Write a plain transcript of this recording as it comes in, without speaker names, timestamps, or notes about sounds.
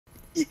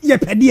ye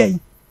pedi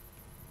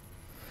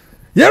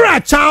here are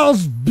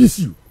Charles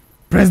Bissue,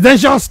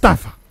 presidential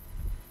staffer,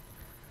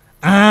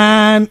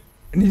 and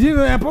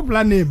a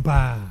popular name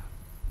pa.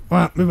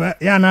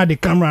 Yeah, now the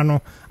camera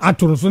no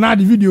atoro so now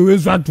the video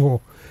is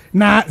atoro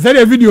na say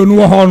the video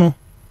no ho no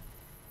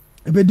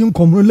e be din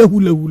komro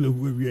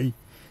lehu wi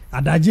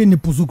adaje ni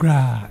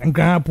pusukra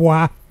nkra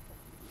poa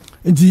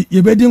nti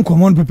ye be din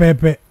common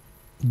pepepe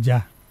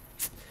ja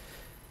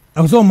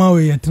also ma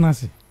we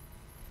yetenase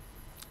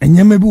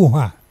enyema bi wo ho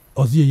a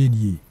oso ye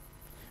die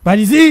but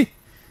you see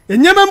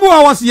enyema bi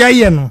wo was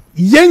ye no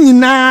ye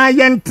nyina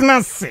ye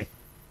ntenase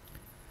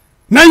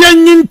na ye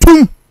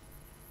nyintum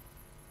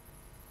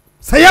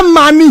say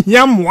mani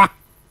yamwa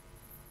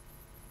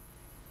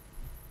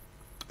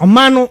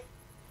amano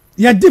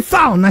ya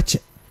difa onache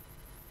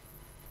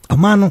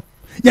amano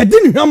ya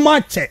dinu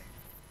hama che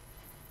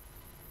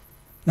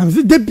na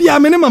mzi debia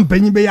me ne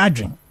mampanyi be ya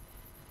adwen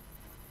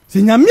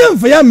se nyame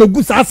amfa ya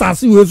megu sa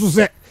asase we so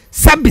se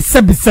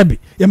sabi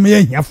ya me ya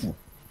hiafo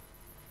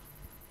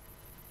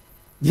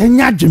ya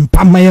nya adwen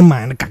pa maye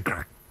man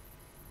kakra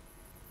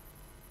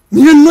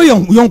ni no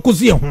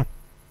yonkosi ye ho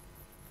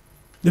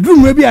the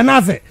room will be an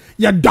answer.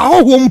 Ya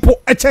dao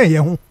wompo eche ye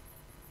ho.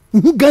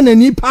 Ghana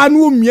ni pa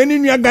no mieni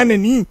nua Ghana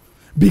ni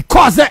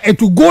because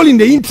it will go in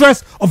the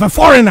interest of a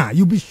foreigner.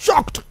 You'll be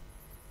shocked.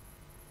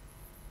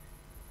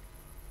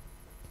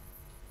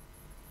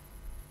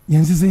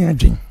 Yansi say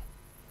adwin.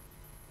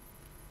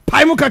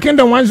 Paimuka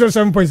Kingdom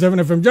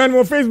 107.7 FM. Join me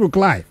on Facebook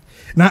Live.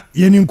 Na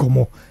yeni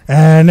nkomo.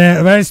 And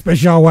a very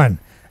special one.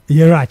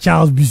 Here are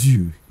Charles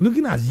Bissue.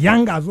 Looking as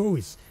young as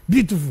always.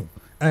 Beautiful.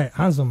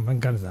 Handsome.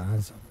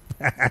 Handsome.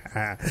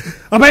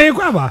 Abaye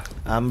kwa ba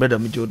ambeda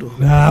mijodo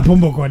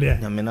pombo kwa dia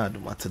nyamena adu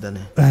matedane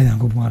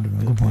nyankopon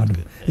adu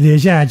ile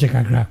sha ya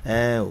chekakra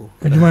o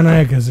aduma na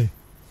yakase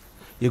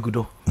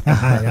yegudo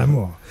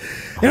yamo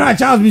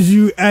Charles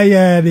Bissue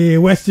the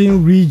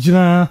Western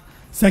Regional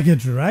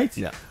Secretary, right?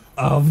 Yeah.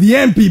 Of the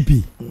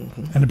MPP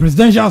and the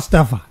presidential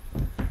staffer.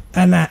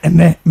 And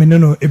me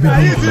no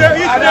everything.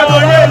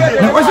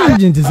 Now what's the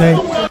agent to say?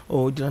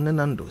 Oh,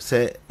 Nando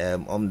say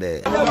on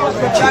the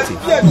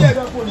initiative.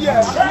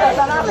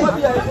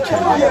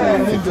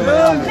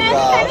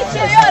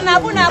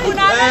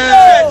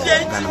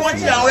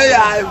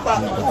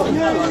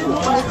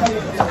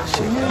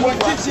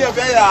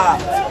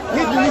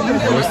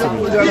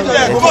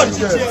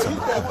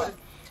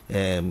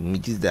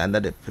 Which is under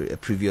the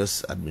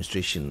previous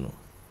administration,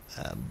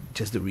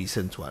 just the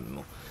recent one.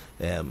 No.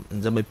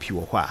 Nzame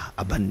piwo hwa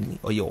abani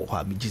oye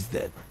hwa which is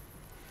that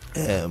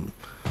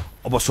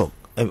oboso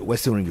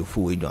Western Region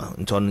full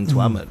nton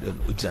into ama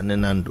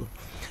Nando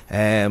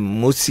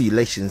most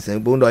elections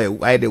and bondo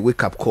why the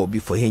wake up call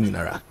before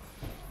hinyara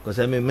because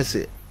I mean miss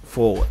it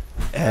for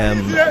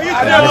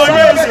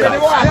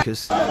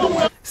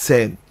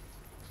say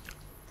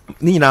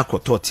ni na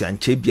akototi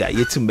anche bia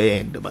yetim be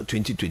end about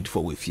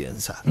 2024 we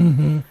fiansa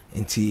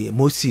nti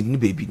most ni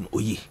baby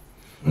oye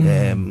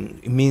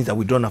it means that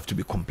we don't have to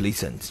be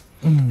complacent.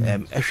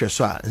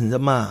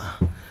 Nzama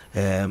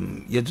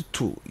yet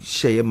to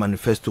share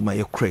manifesto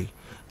my cray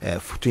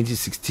for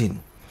 2016.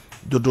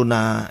 Dodo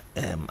na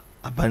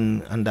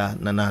aban under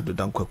Nana do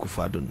Dankwa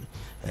Kufadun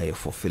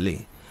for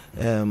filling.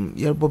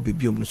 Yerbo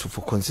bibium so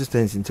for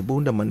consistency in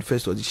Tibunda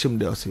manifesto the shim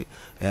there say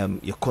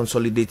you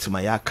consolidate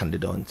my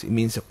candidate. It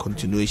means a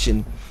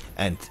continuation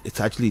and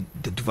it's actually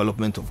the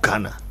development of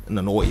Ghana in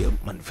an oil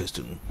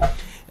manifesto.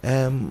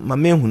 My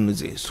main who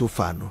so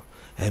far no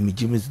me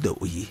Jimmy's the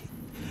oye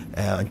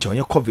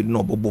anchonya COVID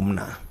no bobom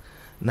na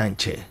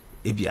nche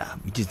ebia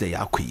which is the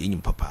yakwe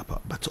yin papa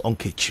but on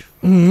catch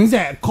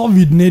say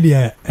COVID ne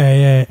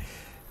there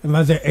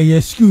was a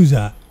excuse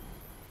and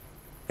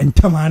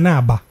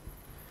tamana ba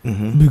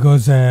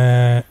because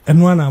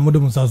anyone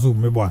amodum saso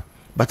mebo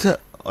but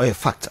a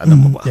fact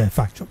adamoba yeah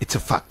fact it's a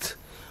fact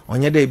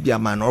onye dey bia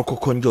man or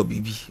konjo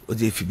bibi o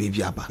dey fi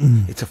baby aba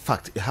it's a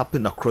fact it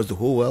happened across the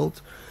whole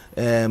world.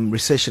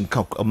 Recession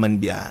man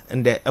bia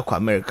and the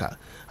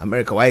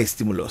America why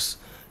stimulus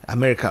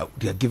America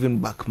they are giving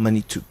back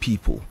money to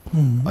people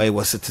or it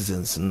was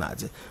citizens and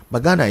that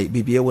but Ghana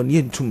baby when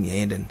you tum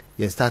ye then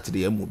you started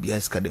the MOBI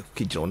skade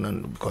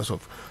kitchen because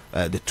of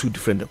the two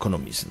different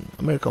economies.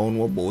 America on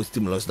what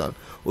stimulus down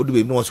all the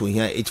way no so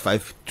here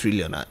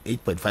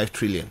 8.5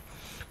 trillion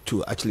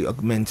to actually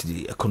augment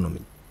the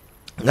economy.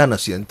 Ghana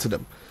see to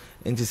them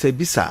and to say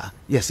bisa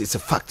yes it's a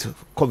fact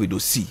COVID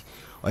OC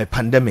or a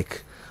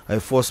pandemic a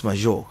force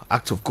majeure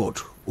act of God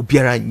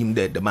ubiara nyim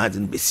the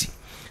demanding besi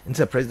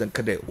into president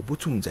kade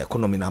obutum the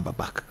economy number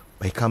back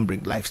but he can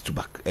bring lives to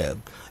back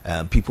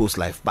people's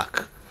life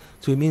back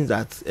so it means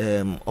that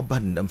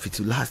oban them fit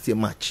last year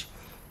March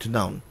to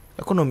now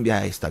economy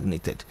is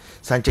stagnated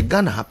sanche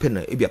Ghana happen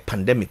a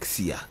pandemic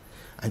sia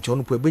and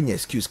chonu po benya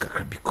excuse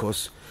kakra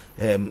because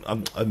I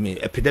mean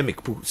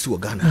epidemic si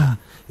Ghana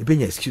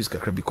benya excuse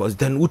kakra because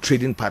then we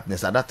trading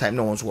partners at that time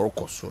no one's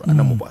work so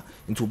anamoba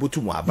into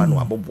obutum aba no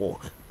abobo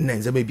na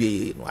nzema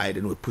bi no I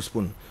don't know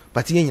postpone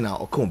but yen na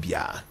okon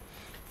bia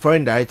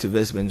foreign direct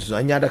investments so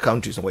any other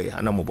countries way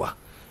anamoba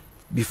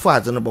before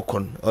the no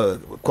bokon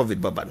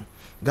COVID baban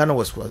Ghana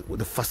was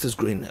the fastest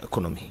growing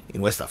economy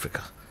in West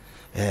Africa.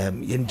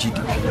 In GDP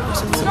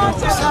was 7%.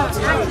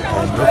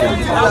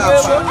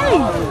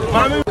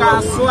 Ghana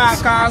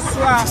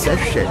was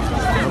actually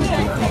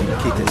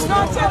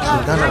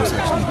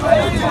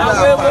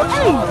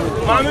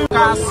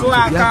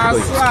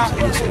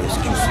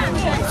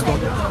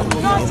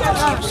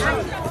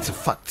it's a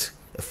fact,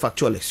 a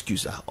factual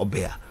excuse.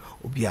 Obia,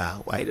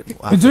 why?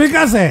 It's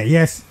because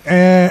yes,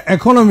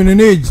 economy in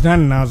age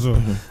now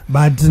so,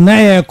 but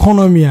now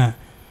economy,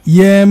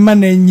 yeah,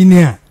 man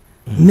engineer,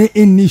 ne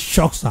any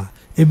shocks are.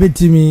 A bit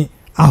to me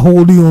are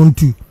holding on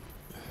to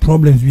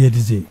problems we had to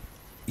say.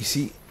 You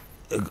see,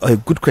 a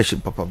good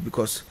question, Papa,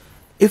 because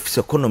if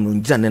the economy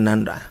in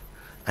Janenanda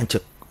and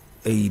check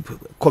a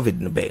COVID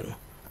in the brain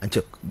and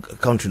check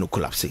country no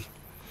collapse,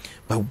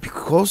 but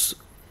because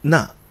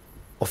now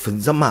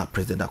often Zama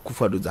President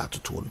Akufo-Addo that to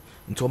tone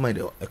into my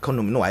the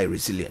economy no I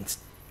resilient.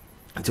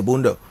 And the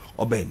bond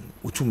oben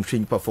which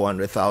change for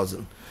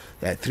 400,000,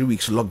 3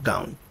 weeks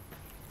lockdown.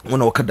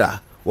 One wakada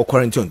wa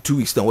quarantine 2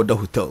 weeks then what the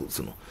hotels,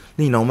 you know.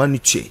 Ni na mani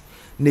che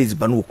needs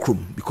banu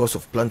krum because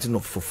of planting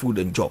of for food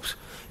and jobs.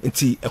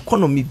 Inti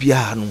economy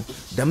biya no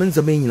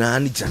damenza me nyina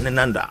ni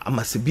janenanda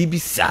amase bibi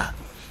sa.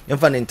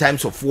 Even in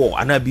times of war,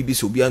 ana bibi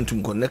so biya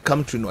ntum connect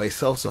country no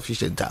self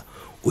sufficient.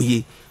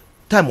 Oye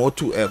time or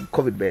two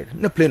COVID bed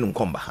na plane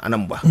komba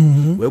anamba.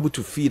 We're able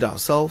to feed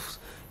ourselves.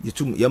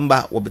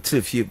 Yamba or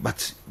better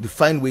but we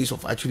find ways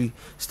of actually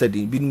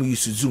studying. Being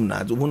used to Zoom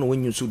now.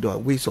 When you there are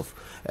ways of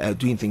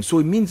doing things. So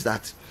it means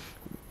that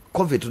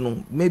COVID, you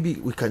know, maybe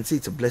we can say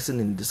it's a blessing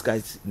in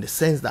disguise in the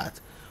sense that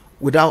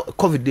without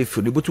COVID, they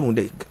feel able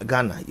to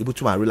Ghana, able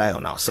to rely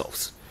on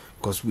ourselves.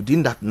 Because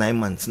within that 9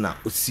 months now,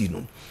 we see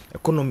no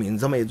economy in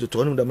Zama to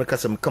one of the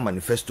Americans come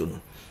manifesto.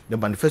 The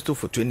manifesto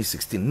for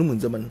 2016, no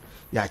Zaman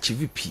ya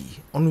achieve P.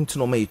 Only to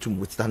know me to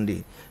withstand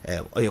the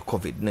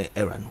COVID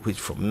era, which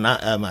from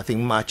I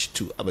think March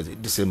to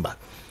December.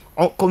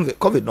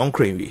 COVID don't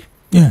crazy.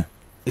 Yeah.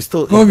 It's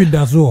still COVID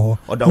does all.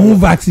 No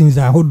vaccines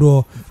are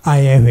hold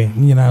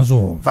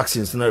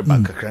vaccines not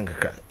back.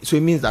 So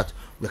it means that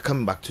we're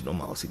coming back to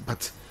normalcy.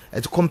 But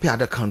to compare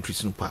other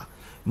countries,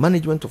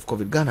 management of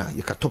COVID, Ghana,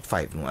 you can top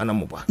 5 no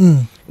anamoba.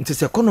 It's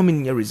the economy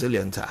in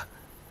resilient.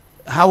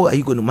 How are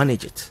you going to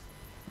manage it?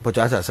 But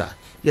as I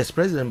yes,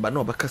 President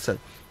Bano Bakasa,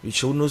 you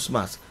show no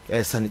mask,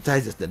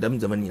 sanitizers the dam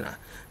zamanina.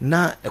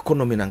 Na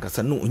economy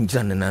nankasa no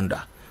unjan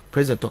nanda.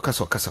 President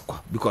Tokaso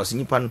Kasakwa, because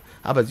Nipan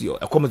Abazio,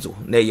 a comozo,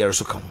 ne years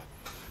to come.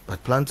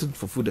 But planting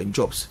for food and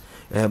jobs,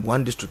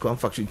 one district, one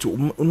factory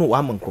to no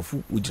one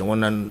crofu with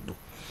one and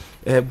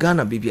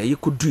Ghana baby, you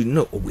could do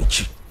no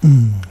which.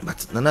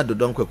 But Nana do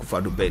don't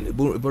Akufo-Addo Ben,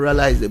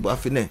 liberalize the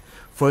Buffine,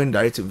 foreign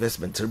direct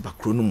investment,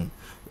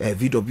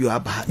 VW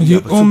Abba.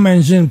 You all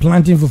mentioned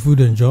planting for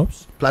food and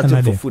jobs.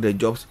 Planting for food and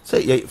jobs.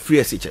 Say free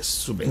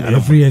SHS.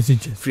 Free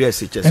SHS. Free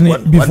SHS. And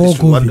one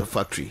district, one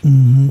factory.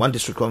 One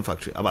district, one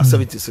factory. About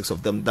 76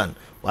 of them done.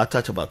 We'll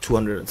touch about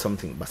 200 and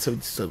something. About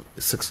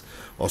 76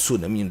 or so.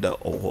 I mean the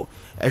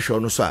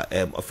actually also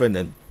a friend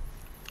and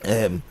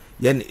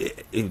yen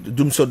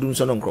dumso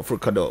non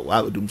crofrocado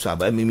wa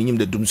dumsaba. I mean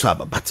the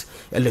dumsaba, but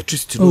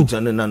electricity no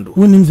janenando.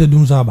 Who names the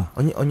dumsaba?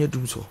 Onye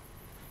dumso.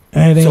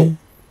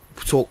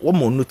 So one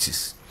more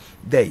notice.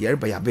 There, you're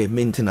by a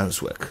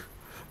maintenance work.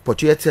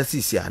 But you tell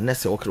CC,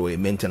 unless you walk away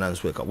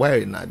maintenance work.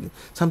 Why not?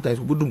 Sometimes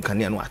we do can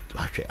you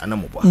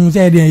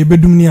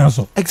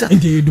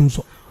exactly.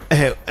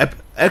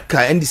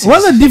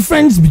 What's the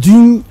difference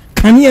between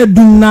can you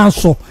do now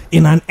so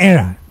in an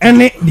era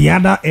and the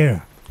other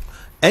era?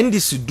 And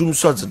this doom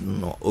so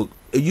no,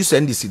 you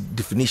send this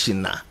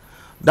definition now.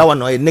 That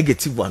one a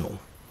negative one.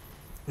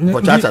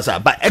 But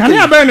can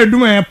you bear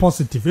do a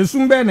positive? It's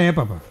soon bear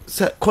papa.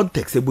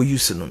 Context able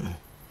use no.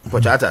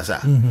 But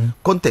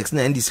context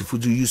na NDC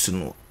food you use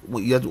no.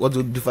 What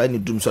would define the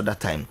doom so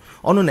that time?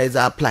 On is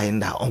applying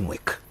that on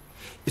work.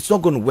 It's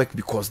not going to work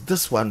because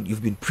this one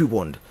you've been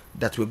pre-warned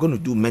that we're going to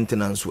do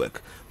maintenance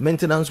work.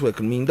 Maintenance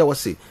work mean that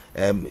was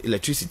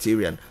electricity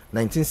area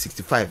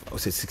 1965 or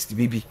say 60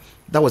 BB.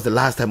 That was the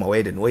last time I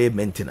waited in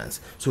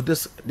maintenance. So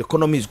the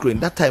economy is growing.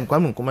 That time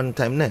command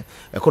time now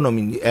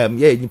economy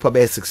you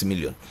probably 6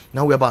 million.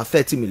 Now we're about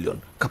 30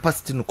 million.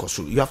 Capacity no cost.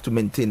 You have to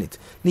maintain it.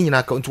 Ni na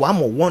account one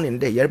more one in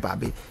there year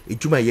baby.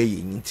 Ejuma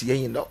ye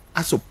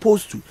as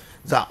opposed to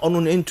that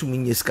on into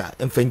minyeska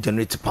and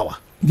generate power.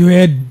 You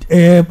had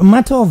a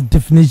matter of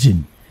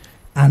definition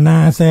and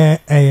as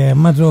a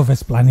matter of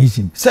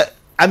explanation. Sir,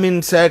 I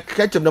mean, sir,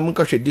 catch up the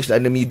Munka dish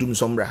and me doom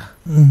sombra.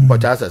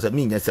 But as I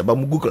mean, yes, about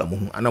Google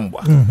and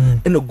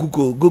no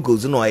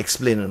Google's no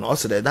explaining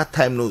also that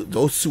time no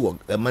those who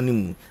the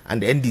money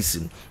and the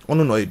NDC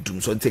on no doom.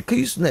 So it's a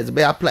case next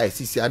by apply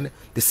CC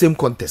the same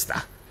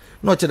contester.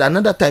 Not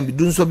another time be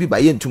doing so be by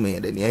yen to me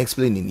and then you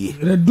explaining ye.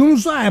 The doom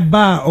so I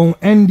bar on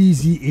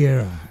NDC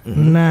era.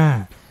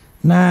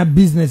 Na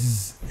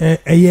business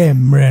a year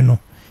mreno.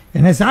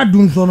 And as I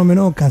do so no me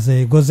no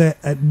kase because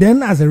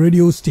then as a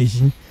radio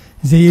station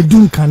say you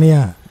do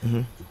kania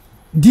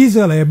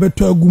diesel a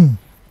better gum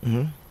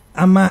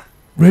ama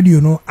radio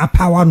no a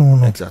power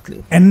no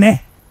exactly and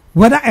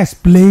whether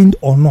explained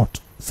or not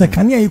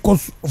Second year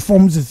equals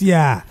forms this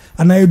year,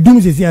 and I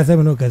do this year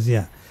 7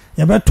 year.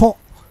 You better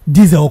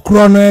diesel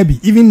chrono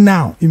even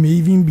now it may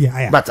even be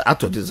higher. But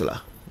auto diesel.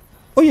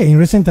 Oh yeah, in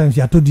recent times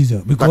you are to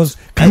diesel because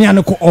can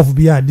you go off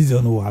be a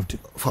diesel no have to.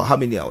 For how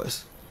many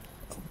hours?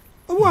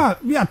 Well,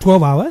 we are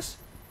 12 hours.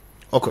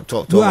 Okay,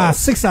 12 we are hours.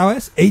 6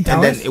 hours, 8 hours.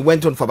 And then it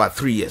went on for about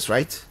 3 years,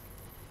 right?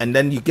 And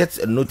then you get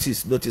a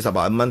notice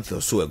about a month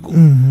or so ago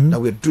that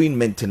we're doing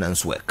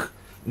maintenance work.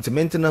 Into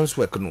maintenance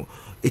work, no,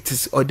 it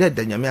is ordered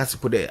that you have to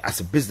put it as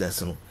a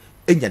business, no,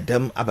 in your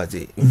them about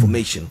the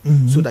information,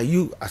 so that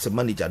you as a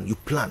manager you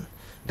plan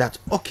that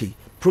okay,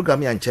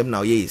 programming and chem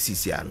now yeah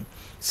CCN.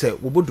 Say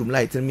we would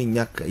light and mean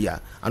yeah,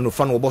 and no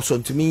fun about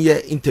so to me yeah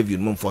interview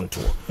mum fun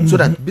tour so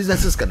that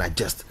businesses can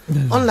adjust.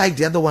 Unlike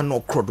the other one, no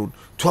crowded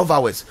 12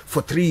 hours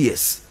for 3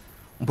 years.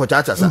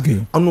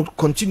 Okay. And not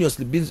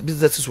continuously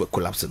businesses were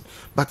collapsing.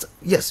 But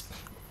yes,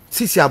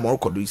 CCR more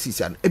could do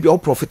CCR. It be all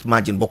profit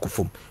margin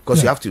bokufum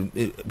because you have to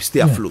stay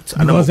afloat.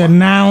 Because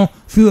now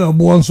few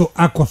born so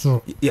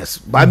akoso. Yes,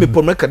 but I mean,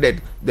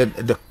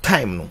 the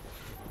time no.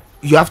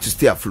 You have to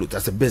stay afloat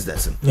as a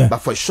business, but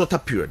for a shorter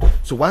period.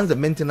 So once the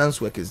maintenance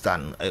work is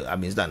done,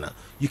 it's done,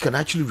 you can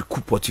actually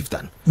recoup what you've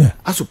done.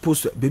 As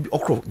opposed to maybe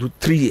okro do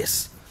 3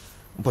 years.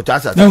 But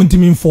that's don't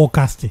mean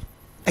forecasting.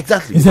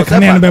 Exactly.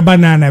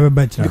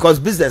 Because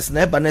business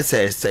never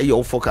necessarily say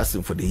you're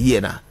forecasting for the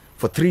year now.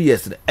 For 3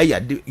 years,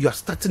 you are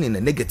starting in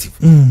a negative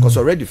because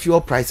already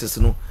fuel prices,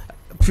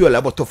 fuel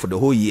level for the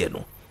whole year,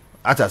 no.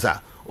 As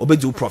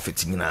obedu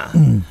profiting now.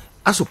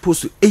 As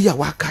opposed to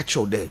wa catch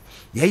out there,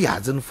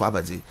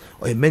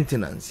 or a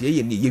maintenance,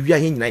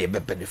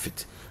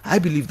 benefit. I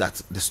believe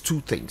that there's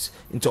two things.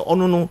 Into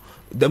no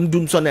them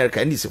doom son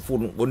Erica and this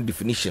one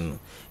definition.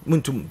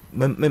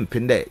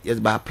 Pende yes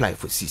by apply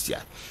for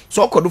CCR.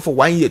 So I could do for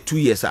 1 year, 2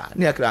 years,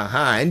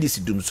 and this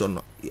doom son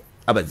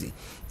abazi.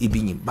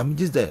 But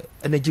just the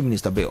energy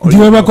minister. Do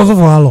you ever cause for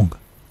how long?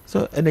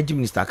 So energy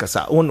minister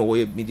kasa one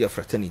way media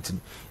fraternity.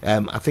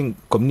 I think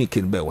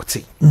communicating by what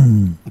say.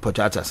 I'm not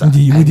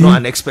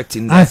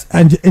unexpecting that.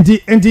 And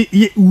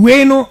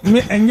we no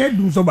and yet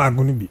do so bad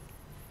gonna be.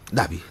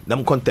 Dabi,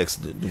 them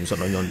context do so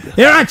no.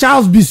 Here are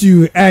Charles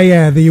Bissue,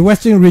 the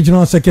Western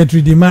Regional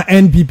Secretary, the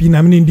NPP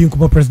Namini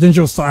Dinko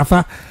presidential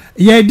staffer.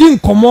 Ye din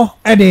komo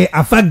the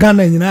afa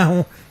Ghana nyina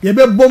ho. Ye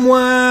be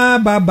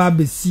bomwa baba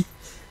besi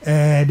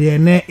the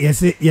ne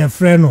yese ye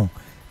friend no.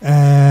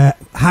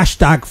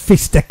 Hashtag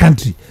fix the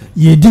country.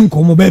 Ye din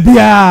komo baby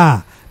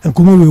and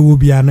komo we will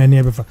be an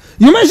ebefa.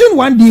 You mentioned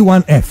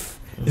 1D1F.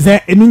 Is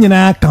there any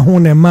nyina ka ho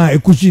na ma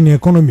ekuchi na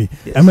economy?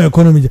 Ama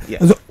economy.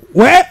 So,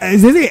 where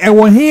is it? I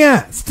want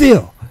here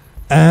still.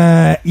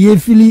 You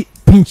feel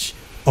pinch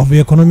of the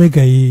economic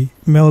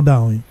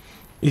meltdown.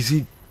 You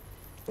see,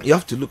 you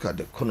have to look at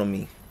the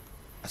economy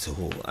as a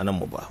whole.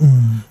 Anamobile.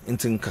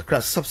 Into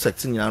kakra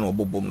subsecting no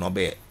bobom no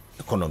be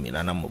economy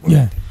anamobile.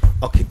 Yeah.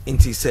 Okay.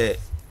 Into say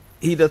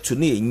either to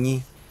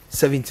ni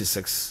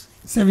 76.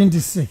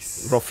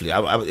 76. Roughly,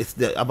 it's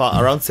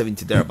about around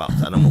 70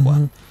 thereabouts.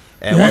 Anamobile.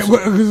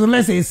 So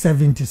let's say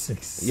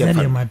 76.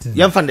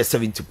 You find the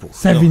 70 po.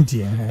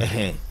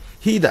 70.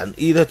 He done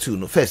either two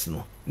no first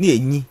no near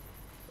ni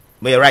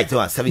may right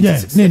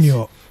 76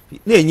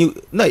 near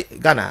you no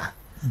Ghana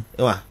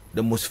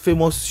the most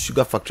famous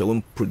sugar factory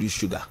when produce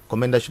sugar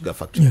Commander Sugar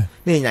Factory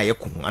near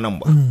yaku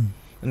anamba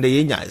and the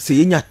yenya say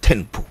yenya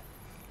 10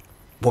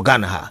 po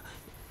Ghana ha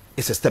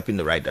it's a step in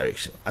the right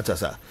direction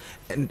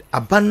and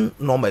aban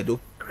normal do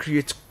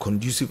create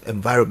conducive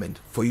environment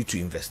for you to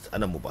invest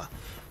anamba.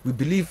 We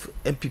believe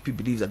MPP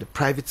believes that the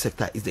private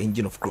sector is the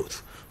engine of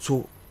growth.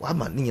 So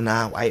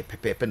why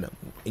pepe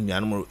in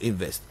your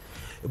invest.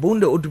 About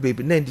the old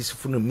baby, then this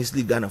for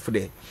mislead Ghana for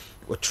the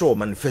or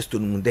manifesto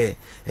there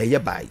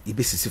by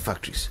EBCC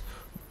factories.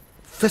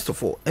 First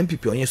of all,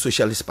 MPP on your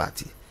socialist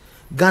party,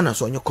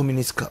 Ghana's on your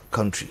communist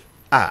country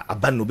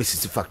abandon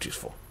BCC factories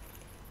for.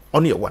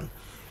 Only one.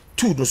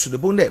 Two, no, so the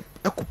bone there,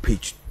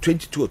 page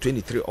 22 or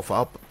 23 of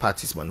our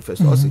party's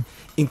manifesto,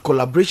 in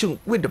collaboration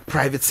with the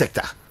private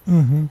sector.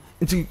 When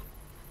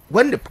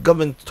the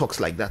government talks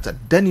like that,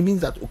 then it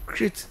means that we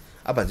create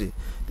about the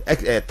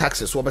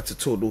taxes over to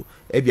total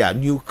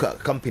new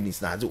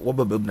companies now,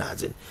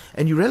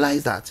 and you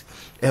realize that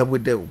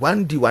with the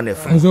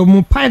 1D1F, so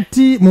my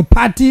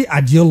party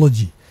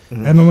ideology,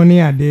 and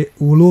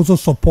will also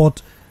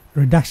support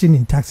reduction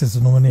in taxes.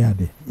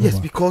 Yes,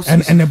 because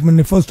and when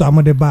the first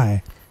time they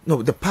buy.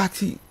 No, the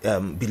party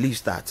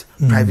believes that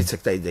private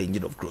sector is the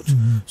engine of growth.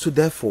 So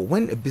therefore,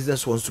 when a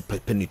business wants to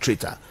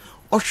penetrate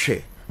or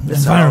share the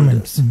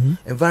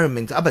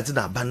environment,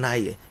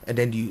 and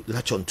then you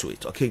latch onto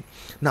it. Okay,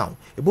 now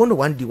about the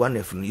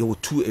 1D1F, you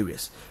have two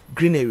areas: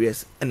 green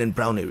areas and then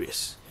brown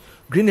areas.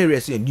 Green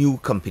areas are new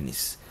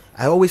companies.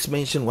 I always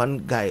mention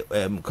one guy,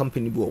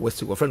 company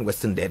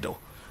Western Dedo,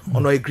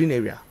 on a green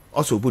area.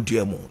 Also, about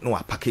DMO, no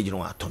package,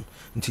 no ton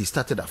until he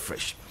started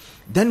afresh.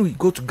 Then we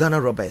go to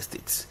Ghana Rubber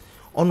Estates.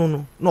 Oh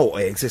no,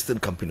 existing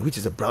company which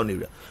is a brown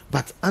area,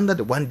 but under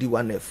the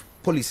 1D1F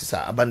policies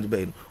are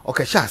abandoned.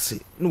 Okay,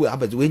 no, we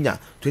have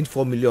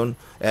 24 million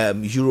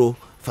euro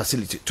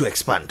facility to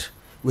expand.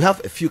 we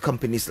have a few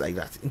companies like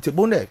that. In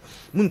Tebone,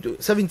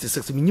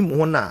 76, minimum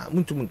one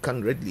muntu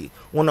can readily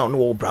one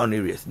no brown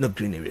areas, no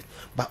green areas.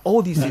 But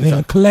all these things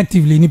are,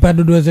 collectively, nipa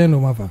do dozen no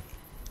matter.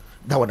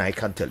 That one I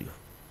can't tell you.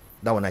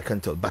 That one I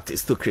can't tell, but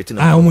it's still creating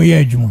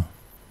a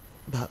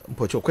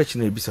but your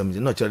question will be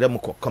something, not your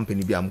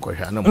company be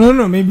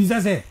no, maybe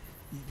that's it.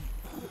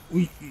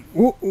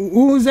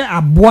 Who's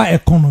a boy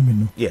economy?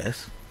 No?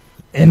 Yes.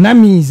 And that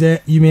means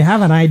you may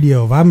have an idea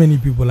of how many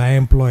people are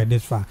employed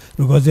this far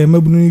because they may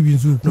be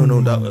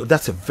no,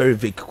 that's a very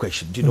vague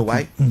question. Do you know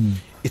why?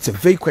 It's a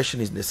vague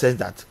question in the sense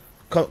that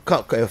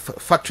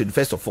factory,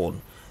 first of all,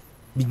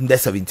 the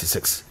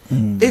 76.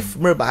 If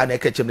Merba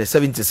catch him the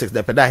 76,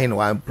 the pedahin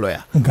one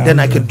employer, then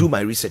I can do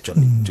my research on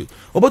it too.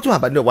 About to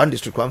have one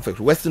district one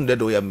factory, Western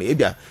Dead or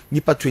maybe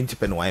nipa 20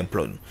 pen one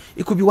employee.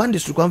 It could be one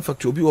district one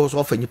factory, will be also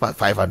offer nipa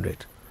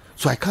 500.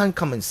 So I can't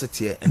come and sit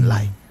here and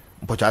lie.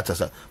 But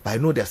I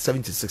know there are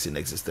 76 in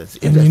existence.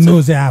 And you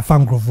know they are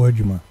fan for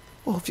you,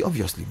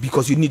 obviously,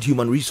 because you need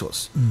human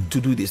resource to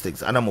do these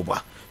things.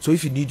 So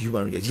if you need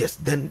human resource, yes,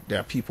 then there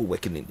are people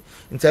working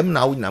in time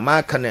now.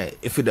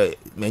 If the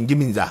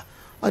Menjiminza,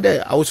 I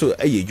also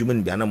a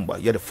human being,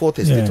 you're the fourth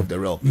estate of the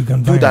realm. You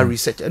can do that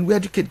research, and we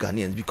educate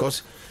Ghanaians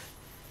because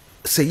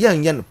say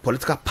young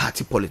political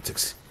party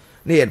politics,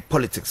 they had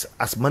politics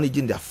as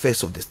managing the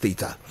affairs of the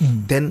state.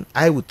 Then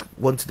I would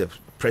want the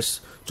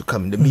press to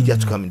come in, the media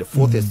to come in, the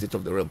fourth estate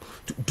of the realm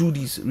to do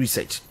this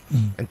research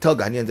and tell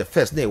Ghanaians the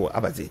first name were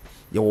Abazi,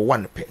 you were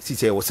one pair,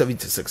 since you were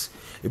 76.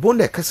 If one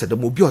that the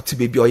mobile to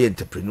be your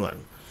entrepreneur,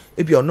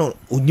 if you're not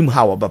unim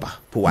how baba,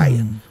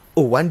 Puayan.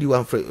 Oh, one day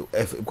one for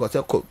because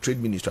I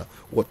trade minister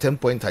or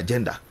 10-point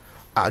agenda,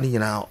 and you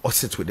know, or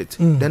sit with it.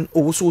 Then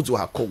also to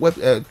our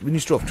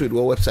Ministry of Trade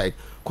or website,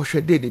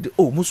 because did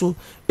muso,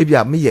 if you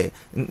are me,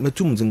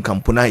 metums in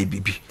Campona,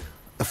 BB.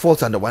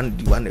 Falls under one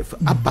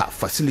about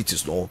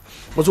facilities no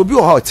but will be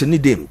how it's any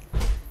day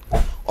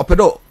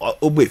opedo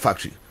obey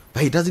factory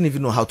but he doesn't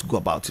even know how to go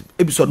about it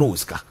episode no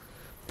ska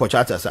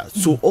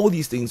so all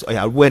these things are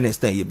awareness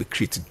that you be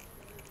created.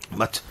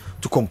 But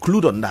to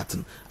conclude on that,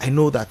 I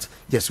know that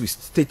yes, we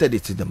stated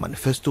it in the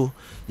manifesto.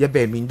 Yeah,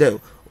 I mean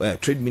the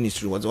trade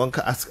ministry was one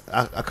ask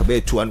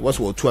akabe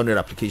 200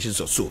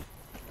 applications or so.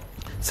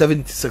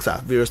 76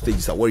 at various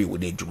stages are where you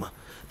would need Juma.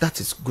 That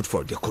is good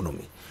for the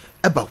economy.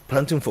 About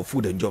planting for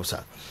food and jobs,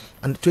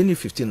 and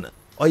 2015,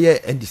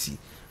 NDC,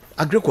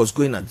 agri was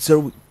going at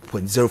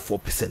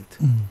 0.04%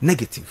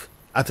 negative.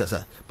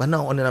 But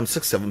now on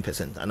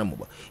 6-7%,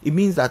 and it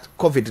means that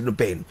COVID in the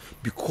pain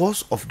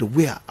because of the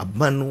way a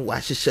man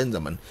was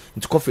shenzaman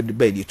into COVID the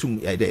bed, you took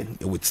me then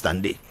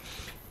withstand it.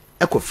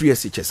 Eco free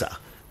SHSR,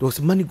 there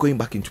was money going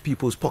back into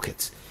people's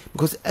pockets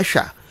because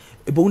Esha,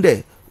 a bone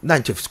there,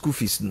 lunch of school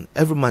fees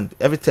every month,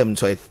 every term,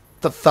 so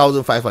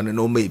 1,500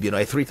 or maybe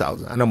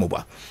 3,000 and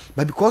mobile.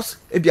 But because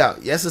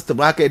yes, it's the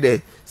market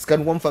there,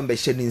 scan one from by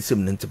shedding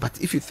simnent. But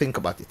if you think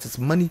about it, it's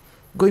money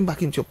going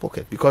back into your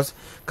pocket because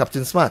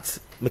Captain Smart,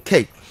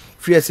 McKay,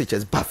 free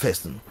SHS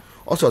Buffest,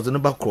 also as a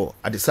number crow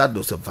at the side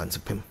of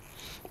Fancy Pim.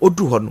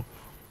 Odu Hono,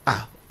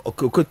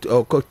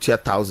 okay,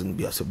 1,000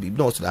 be also be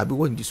no, so I'll be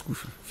going to school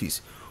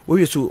fees. We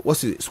used to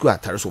what's the school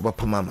at Taras over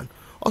Pamaman,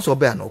 also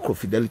bear no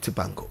Fidelity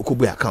Bank,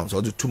 Okubu accounts,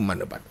 or the 2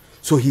 money bad.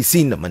 So he's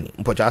seen the money.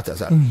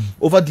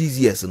 Over these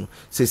years,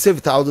 say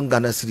 7,000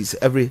 Ghana cedis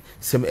every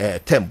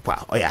term.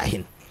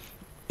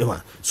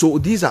 So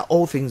these are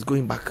all things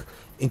going back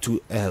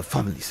into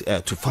families,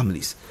 to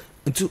families,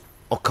 into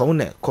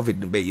Okaune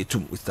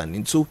COVID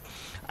withstanding. So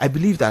I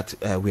believe that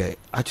we are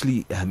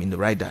actually in the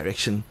right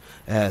direction.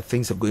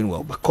 Things are going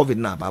well, but COVID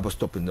now, Baba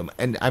stopping them.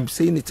 And I'm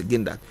saying it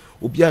again that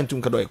Ubia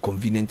Ntunkado a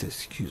convenient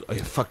excuse or a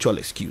factual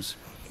excuse.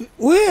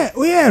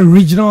 We are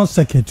regional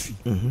secretary.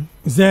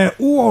 The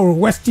or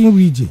Western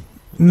region.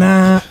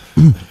 Na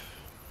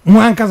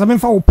mwankasa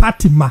memfa wo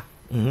party ma.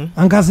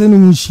 Ankasa no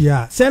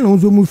mushia. Se no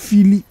zo mu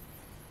feel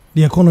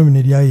the economy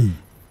na dia yi.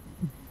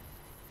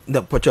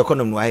 The potential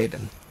economy why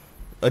then.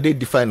 Or they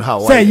define how.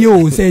 Say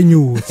you. Say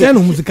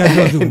no musical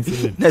job.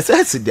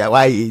 Necessity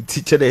why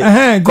teacher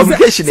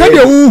communication. Say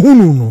the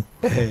uhunu no.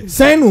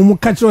 Say no mu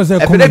catch us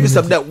economy.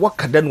 That what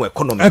can then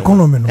economy.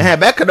 Economy no.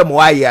 Back them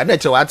why ya na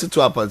what to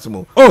happen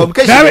small.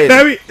 Communication.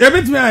 Very. You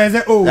bet me I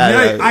say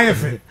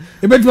IF.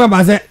 You bet me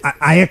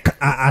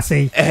I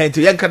say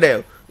to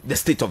yanka the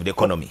state of the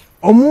economy.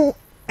 Omo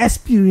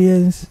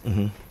experience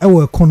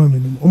our economy.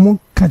 Omo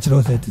catch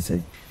us to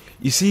say.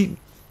 You see,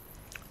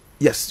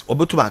 yes,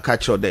 Obutuma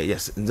catcher there,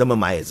 yes, in Zama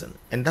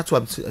and that's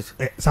what I'm saying.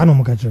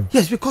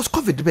 Yes, because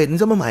COVID debate in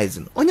Zama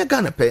on your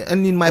Ghana pay,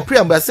 and in my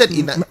preamble I said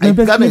in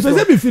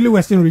Ghana be feeling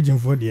Western region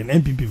for the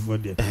NPP for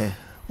the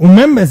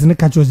members in the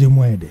catchers the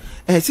more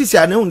there. Since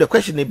I know the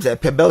question is a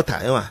per belta,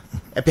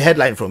 a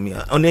headline from me.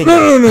 No.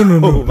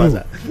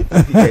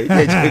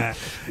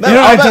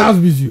 Charles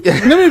Bissue.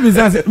 Let me be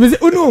answer. We say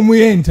no more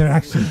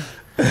interaction.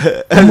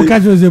 I'm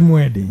catchers the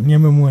more there, near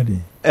me more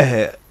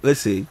there.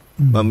 Let's say,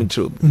 Mammy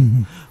True.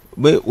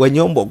 When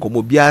you're more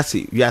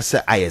Gomobiasi, you are say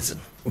Ayazin.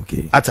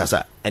 Okay.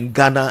 Atasa, and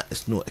Ghana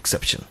is no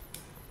exception.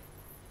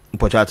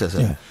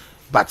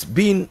 But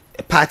being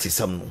a party,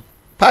 some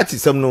party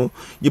some no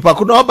you pa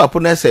ko no ba po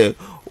na say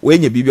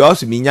when you be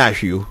also me nya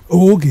hwe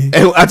oh okay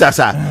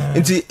atasa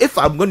nti if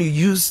I'm going to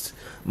use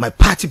my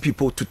party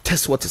people to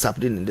test what is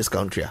happening in this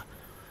country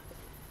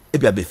e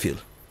be fail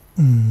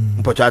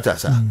mpotata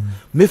sa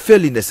me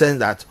fail in the sense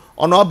that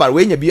on oba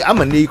when you be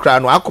amane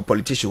kra no akọ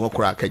politician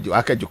kra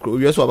akajo kra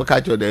we so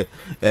abaka cho the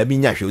me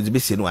nya hwe be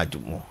se no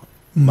ajumo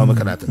mama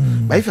kanata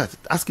but if you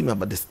asking me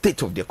about the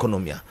state of the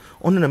economy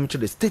on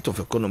the state of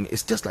economy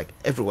is just like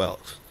everywhere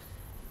else.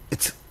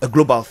 It's a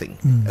global thing,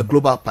 a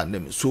global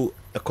pandemic. So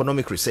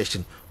economic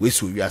recession, we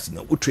are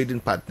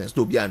trading partners,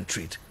 no be and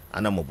trade,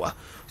 and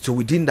so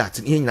within that,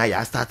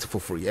 I started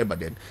for free, but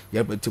then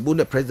but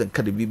the president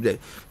can be there.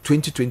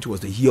 2020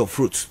 was the year of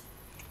fruits.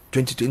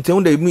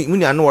 2020,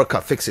 when I know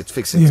work, fix it.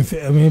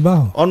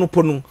 On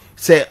upon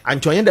say,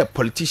 Antoine, the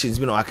politicians,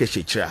 you know, I can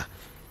share.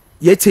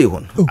 Yet,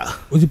 one.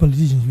 What's the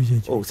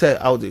politicians? Oh, say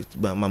out the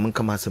Mamma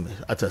Kamasame,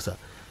 Atasa.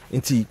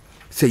 Inti.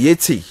 Say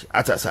yeti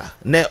atasa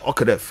ne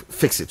okede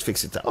fix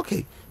it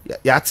okay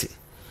yati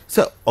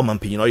so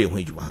omampin no ye ho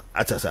adwuma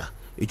atasa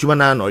adwuma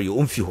na no ye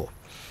omfi ho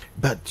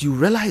but you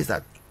realize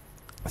that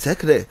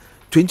second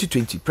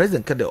 2020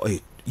 president kada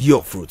year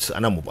of fruits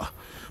anamoba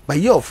but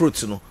year of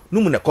fruits no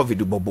mu na covid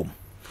bobom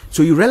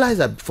so you realize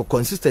that for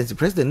consistency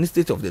president in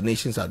state of the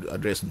nation's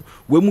address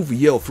we move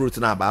year of fruits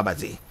na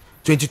ababaze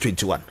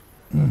 2021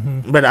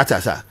 but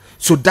atasa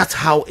so that's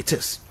how it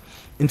is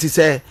inti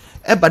say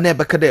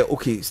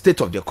okay,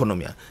 state of the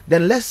economy.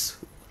 Then let's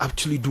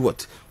actually do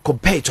what?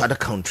 Compare it to other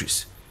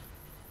countries.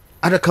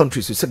 Other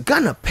countries, we say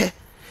Ghana pay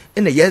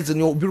in the years and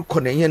you'll be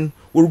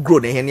will grow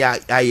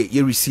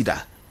you recede.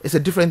 It's a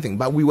different thing,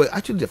 but we were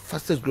actually the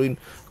fastest growing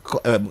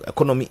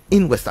economy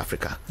in West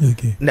Africa.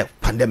 Okay. Now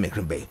pandemic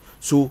rebel.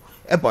 So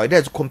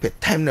there's compare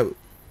time now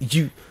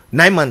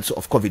 9 months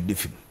of COVID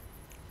different.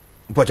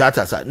 But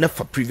that's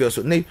never previous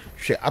ne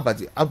share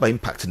about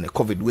impact in the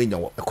COVID when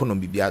your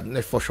economy be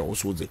net for sure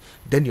also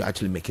then you're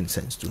actually making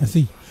sense to I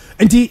see.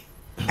 And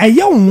a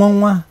young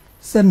one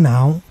said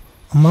now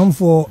a man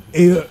for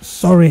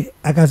sorry,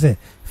 like I say,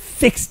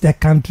 fix the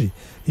country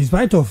in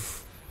spite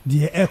of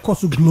the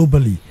cost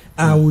globally.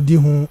 I would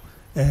do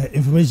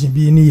information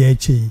being here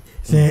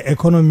say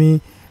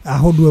economy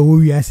how do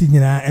we are seeing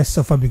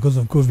suffer because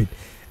of COVID.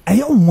 A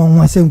young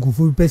one saying go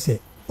for pese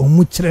or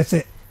much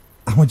say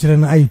I want you to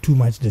know too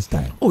much this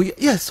time. Oh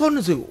yes, so no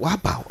say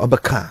waba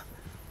obaka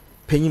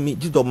penny me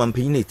do man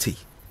penny tea.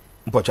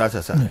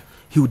 Mpochata sir.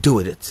 He will do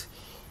with it.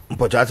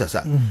 Mpochata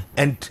sir.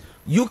 And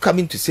you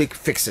coming to say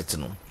fix it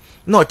no.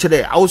 No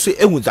today I also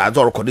e would that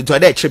or to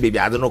that baby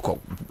I don't know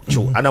ko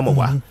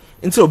anamowa.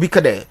 Until we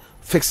can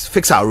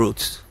fix our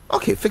roads.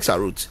 Okay, fix our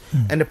roads.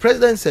 And the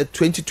president said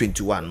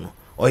 2021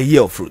 or a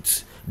year of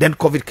fruits. Then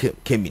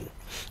COVID came in.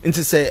 And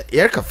to say,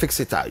 Erica, fix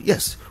it out.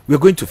 Yes, we are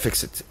going to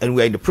fix it. And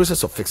we are in the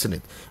process of fixing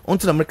it.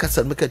 Until America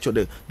said,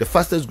 the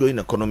fastest growing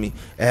economy,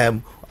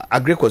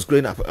 agri was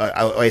growing up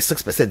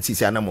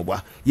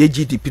 6%, Ye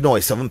GDP now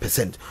is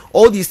 7%.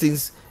 All these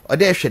things are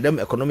there, share them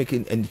economic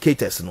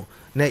indicators, no?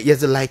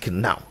 Yes, like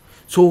now.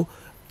 So,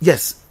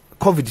 yes,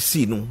 COVID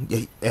C, no,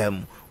 we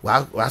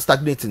are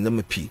stagnating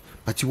them,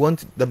 but you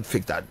want them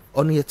fix that.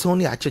 It's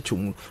only a church,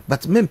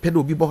 but men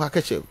pedo be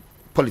boka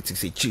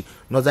politics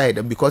not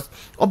that because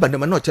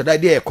them are not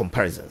idea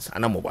comparisons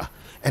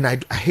and I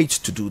hate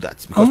to do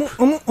that because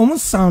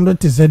almost sounded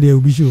to say they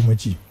will be sure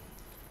much.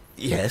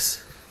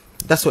 Yes,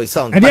 that's what it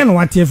sounds. I don't know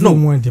what you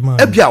want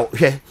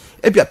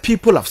Ebia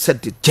people have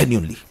said it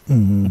genuinely.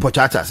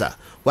 Pochata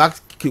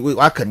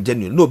I can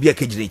genuinely no be a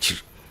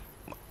cage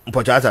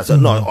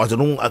Pochata no or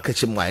don't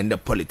catch him in the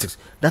politics.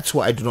 That's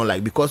what I do not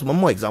like because one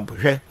more example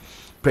here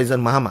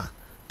President Mahama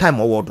time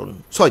award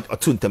on so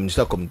it to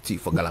minister committee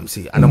for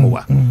Galamsey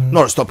anamowa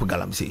not stop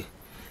Galamsey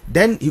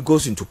then he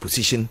goes into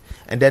position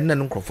and then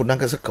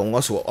can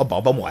also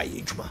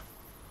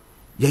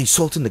you're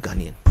insulting the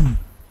Ghanaian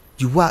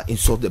you are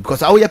insulted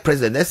because our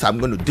president that's how I'm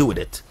going to deal with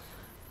it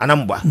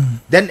anamba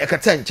then I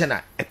can tell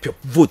China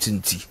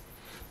voting tea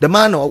the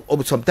man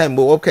of sometime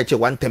will catch a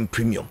 110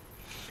 premium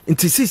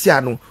into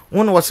Sisiano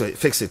one was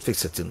fix it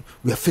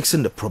we are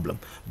fixing the problem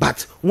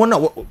but one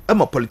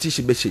I'm a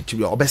politician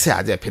basically or best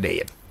say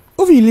pay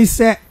Really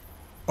say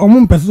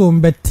omun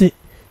person better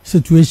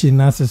situation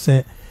na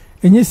say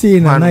enye say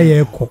na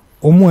ye ko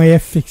omu ye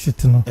fix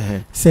it no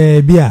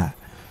say bia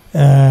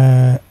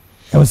I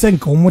was saying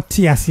omu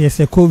ti ase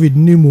say COVID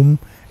ni mum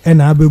e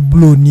na be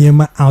blow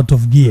niema out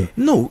of gear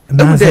no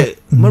na say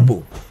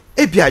marbo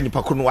e bia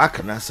nyipa ko no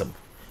aka na asem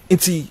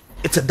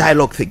it's a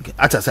dialogue thing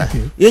atasa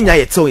yenya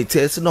ye tell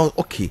it no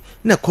okay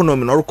na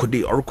economy no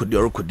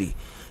orokodi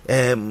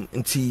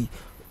nti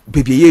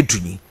bebie ye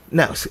duni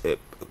na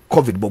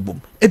COVID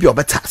boom. If you're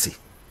better,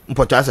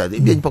 Mpotasa,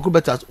 if you're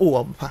better,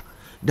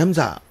 them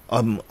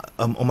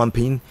are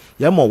pain.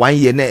 You're more 1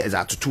 year as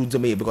to 2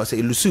 me because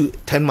it lose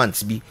 10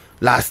 months be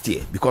last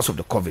year because of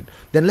the COVID.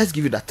 Then let's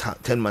give you that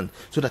 10 months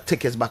so that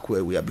take us back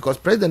where we are because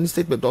President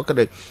statement talking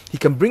that he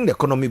can bring the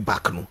economy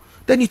back. No,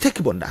 then you take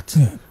him on that.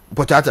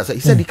 Mpotasa, he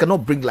said he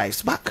cannot bring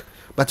lives back,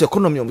 but the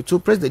economy. So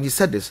President, he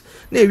said this.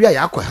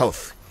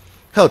 Health.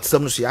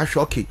 Some say,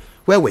 okay,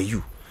 where were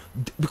you?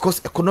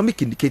 because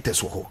economic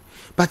indicators were.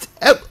 But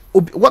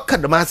what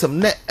kind of mass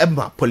ne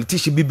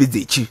politician be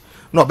busy?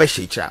 No, be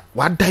share.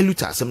 What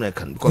dilute us some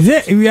can because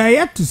we are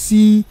yet to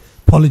see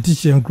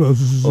politician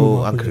close.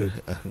 Oh, uncle.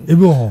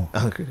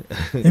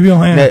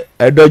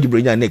 I don't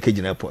bring a naked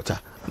in a porter.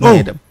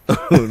 I don't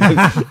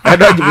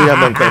bring a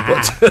man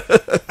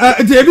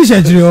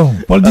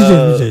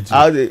politician.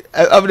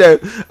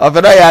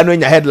 I know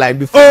in your headline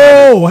before.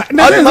 Oh,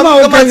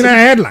 that's a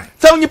headline.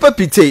 Some you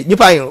pity, you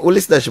buy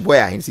listenership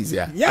where I insist.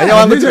 Yeah,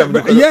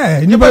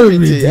 you buy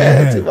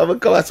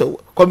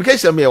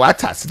communication me what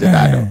task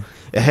that.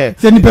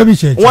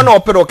 One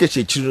opera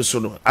occasion children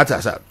so at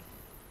us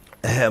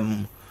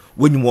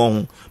when you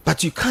want,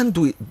 but you can't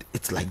do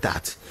it like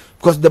that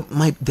because the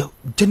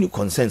genuine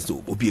concerns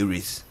will be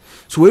raised.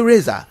 So we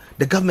raise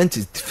the government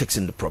is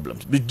fixing the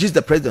problems. But just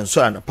the president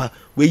saw an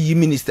where you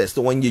ministers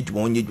the one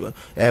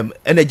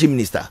energy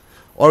minister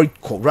or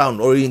round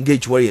or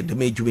engage warrior the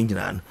major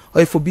engineer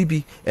or for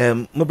BB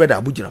my brother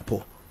Abuja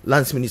Po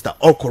lance minister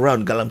all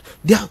around galam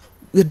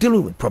we're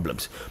dealing with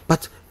problems.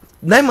 But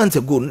 9 months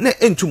ago, that's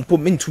right.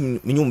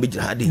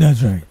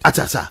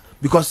 Atasa,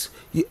 because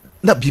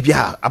not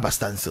BBA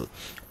abastancil.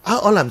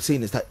 All I'm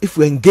saying is that if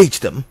we engage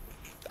them,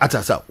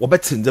 Atasa, or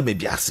better in the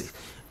Mebiasi,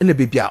 and the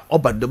BBA, or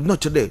but them not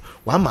today,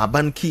 one my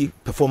ban key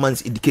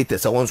performance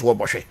indicators are once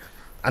waboshe,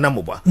 and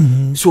amoba.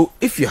 So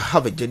if you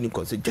have a genuine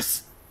concern,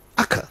 just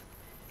aka.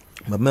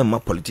 My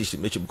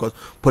politician because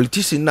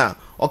politician now,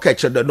 okay,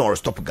 children no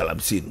stop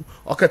galamsin,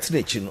 okay,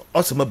 teenage,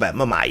 also my by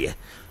mama.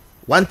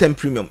 110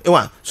 premium,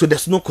 so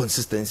there's no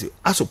consistency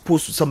as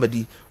opposed to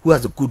somebody who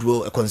has a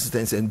goodwill, a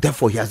consistency, and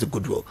therefore he has a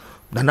goodwill.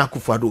 Nana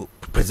Akufo-Addo,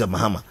 President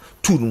Mahama,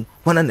 two no,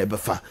 one and never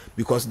far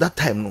because that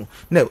time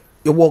no,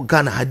 your war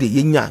Ghana had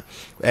a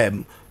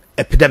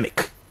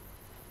epidemic,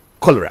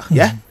 cholera,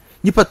 yeah,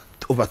 you put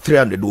over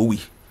 300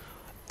 we.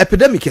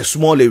 Epidemic a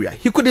small area,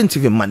 he couldn't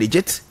even manage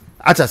it.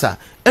 Atasa,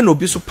 and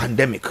obiso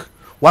pandemic,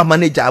 one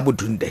manager abu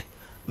dunde,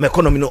 my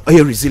economy no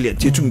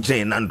resilient, you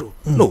to Nando.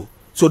 No,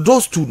 so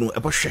those two no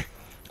ever share.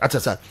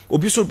 Atasa,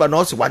 obiso but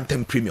also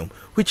 110 premium,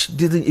 which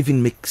didn't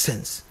even make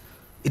sense.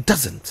 It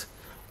doesn't.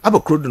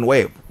 Abo Croden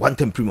way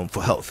 110 premium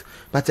for health,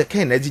 but I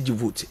can't exige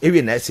vote.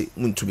 Every nice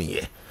muntumi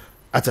here.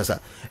 Atasa,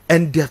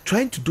 and they are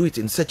trying to do it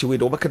in such a way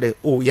that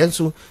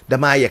yensu the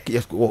maya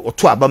or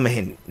two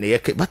abamehen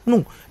but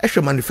no,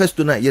 extra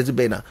manifesto na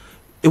yezibena.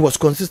 It was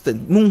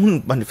consistent.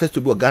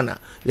 Manifesto be Ghana,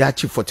 we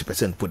achieved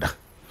 40% puda.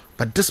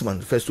 But this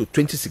manifesto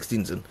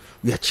 2016,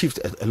 we achieved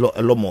a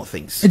lot more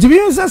things. To be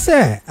honest, I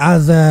say,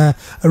 as a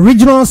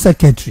regional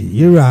secretary,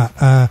 you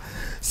are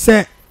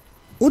say,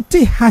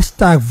 uti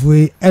hashtag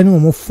for any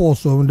more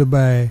force on the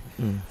by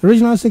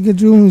regional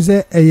secretary who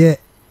say a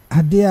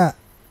idea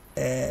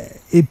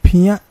a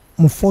pia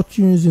more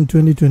fortunes in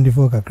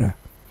 2024 kakra.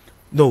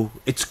 No,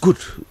 it's good.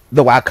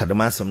 The work at the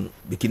massam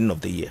beginning of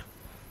the year.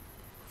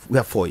 We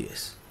have 4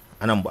 years.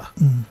 A number.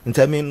 And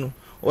I mean,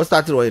 what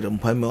started with them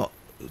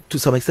to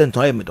some extent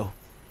to him though.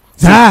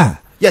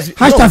 Yes,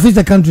 hashtag is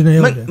the country.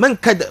 Man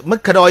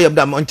can all of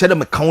them on Channel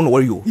account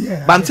where you.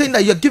 But I'm saying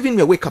that you're giving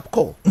me a wake up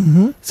call.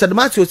 So the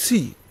match you'll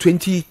see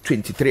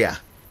 2023.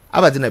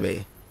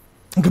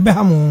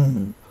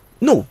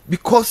 No,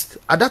 because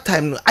at that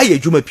time I a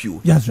Juma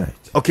Pew. That's right.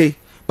 Okay,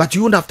 but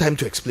you won't have time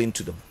to explain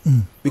to them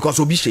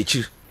because Obi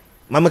Shechi,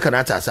 Mama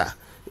Kanata,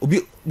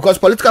 Obi because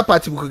political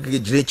party will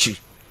get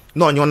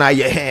no, you're not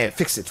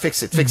fix it,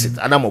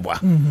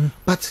 and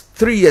but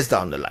 3 years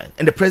down the line,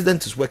 and the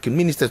president is working,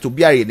 ministers to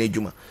be in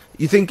Ejuma.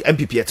 You think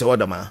MPP at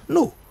order man?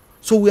 No.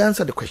 So we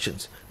answer the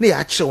questions. They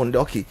actually on the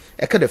okay,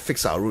 I can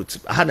fix our routes.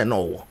 I had an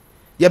hour.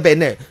 You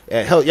been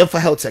health for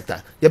health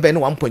sector. You been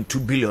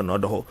 1.2 billion or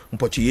the whole.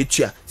 This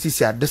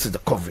is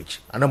the coverage.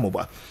 And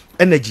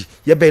energy.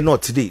 You been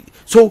not today.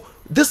 So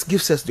this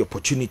gives us the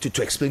opportunity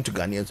to explain to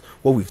Ghanaians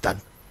what we've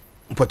done.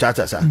 Na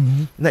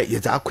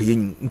yeza akoye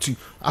nti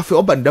afi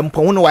obandam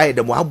pon no why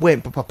dem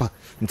aboen papa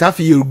nti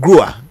afi you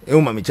grow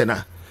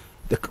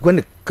when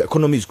the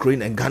economy is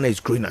growing and Ghana is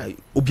growing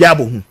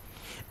obiabo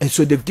and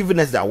so they've given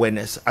us the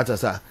awareness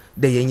atasa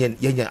the yen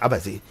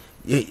abaze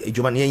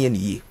ejuma yen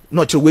yi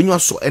not when you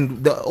so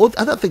and the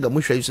other thing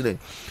I'm sure you say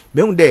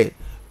me there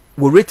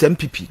we rate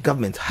MPP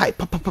government high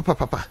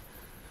papa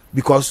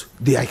because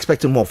they are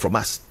expecting more from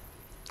us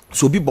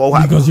so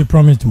because you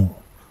promised more.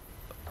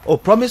 Oh,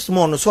 promise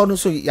more no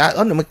so ya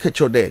on the catch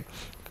there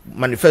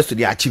manifesto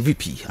the achieve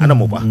VP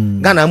anamoba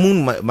Ghana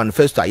moon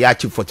manifesto I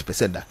achieve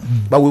 40%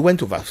 but we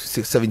went over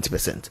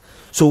 70%.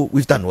 So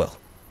we've done well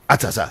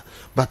atasa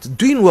but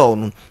doing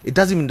well it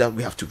doesn't mean that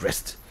we have to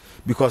rest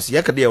because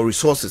there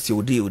resources you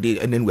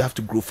and then we have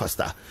to grow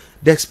faster.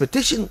 The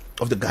expectation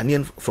of the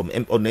Ghanaian from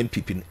on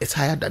MPP is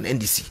higher than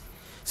NDC.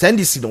 So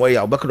NDC no way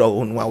our back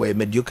on way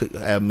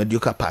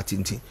mediocre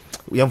party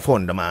yam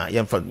fund ma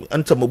yam fund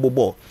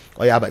antamobobo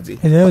or yabazi.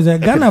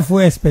 Ghana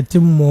for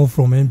expecting more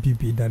from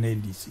MPP than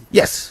NDC.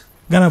 Yes.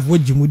 Ghana for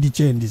Jimudi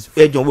change this.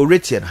 John will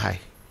rate and high.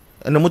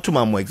 And I'm to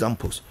more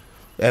examples.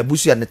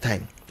 Bissue at the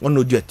time, one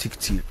no do a tick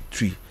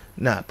tree.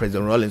 Now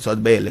President Rawlings or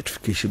by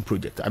electrification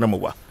project.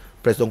 Anamowa.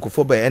 President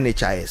Kufo by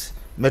NHIS,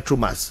 Metro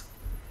Mass,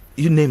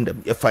 you name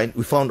them. You find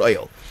we found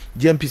oil.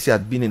 GMPC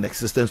had been in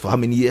existence for how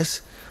many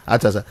years?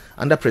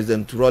 Under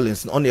President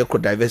Rawlings on the Eco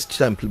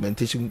Diversity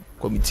Implementation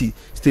Committee,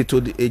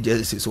 state-owned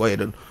agencies where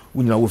you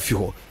know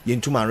Fiho,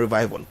 Yentuma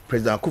revival.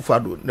 President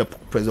Akufo-Addo,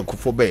 President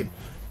Kufuor,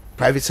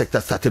 private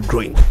sector started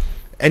growing.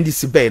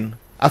 NDC Ben,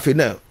 after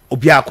now,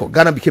 Obiako,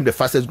 Ghana became the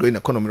fastest growing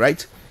economy,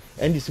 right?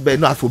 NDC Ben,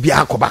 no, after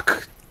Obiako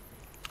back.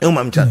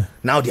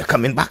 Now they are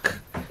coming back.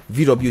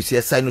 VWC,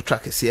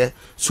 Sinotrack is here.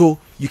 So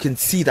you can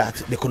see that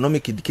the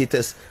economic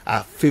indicators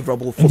are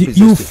favorable for business.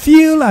 You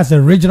feel as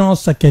a regional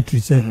secretary,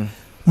 say,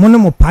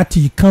 Monomo party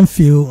you can't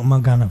feel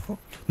Ghana for?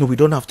 No, we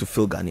don't have to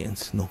feel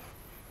Ghanaians. No.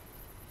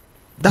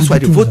 That's why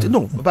they voted.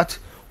 No, but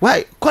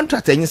why?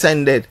 Contract and you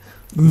signed that.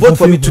 Vote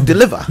for me to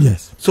deliver.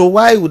 Yes. So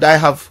why would I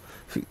have?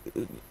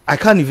 I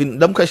can't even.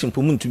 That question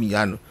to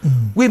me.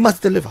 We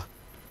must deliver.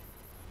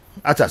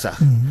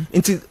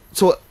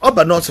 So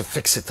Oba not to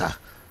fix it.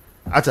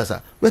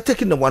 We're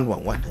taking the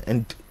 111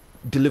 and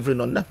delivering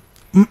on them.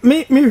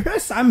 Me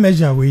here's some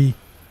measure we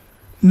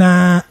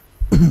na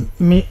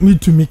me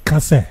to me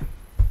can say.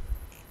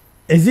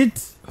 Is it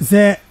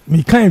say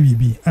me can't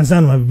be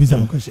answer my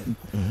some question?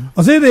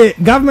 I say the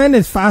government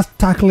is fast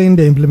tackling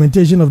the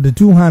implementation of the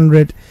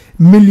 200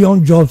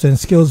 million jobs and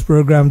skills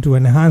program to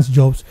enhance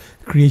jobs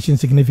creation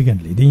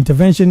significantly. The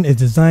intervention is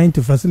designed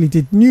to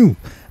facilitate new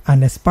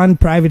and expand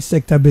private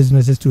sector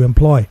businesses to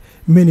employ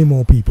many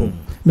more people.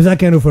 Mr.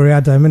 Ken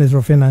Oforiatta, Minister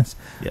of Finance,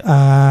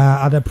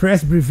 at a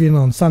press briefing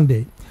on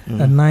Sunday,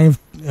 the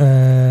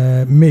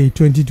 9th May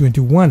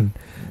 2021,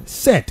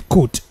 said,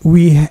 quote,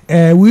 we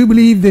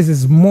believe this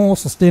is more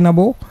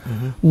sustainable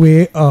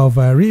way of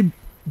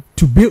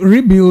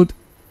rebuild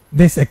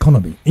this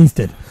economy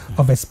instead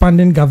of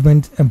expanding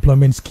government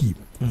employment scheme.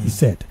 He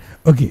said,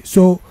 okay,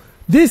 so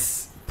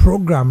this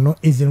program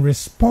is in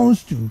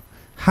response to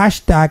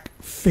hashtag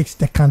fix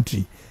the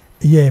country.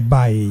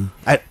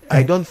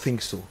 I don't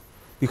think so,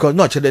 because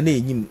not the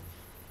name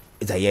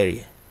is a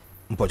area.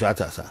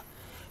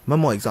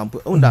 More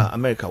example, under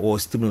America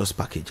was stimulus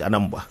package a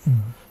number.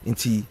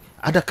 Into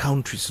other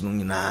countries,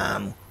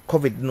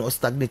 COVID no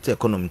stagnate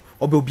economy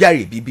or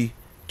be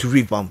to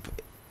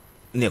revamp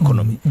the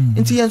economy.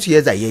 Into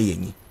years a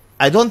year.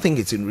 I don't think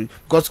it's in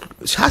because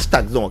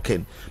hashtags don't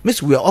okay.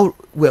 Miss, we're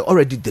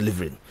already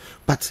delivering,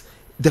 but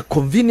the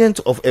convenience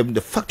of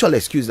the factual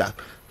excuse that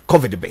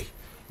COVID bay.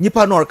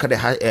 Nipa nor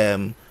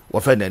can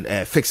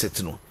fix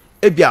it no.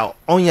 Ebia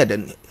Onya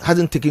then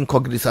hasn't taken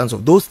cognizance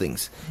of those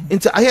things.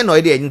 Into I had no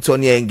idea into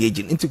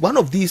engaging into one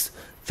of these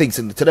things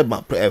in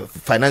the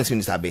finance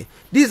minister bay.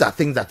 These are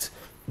things that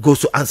goes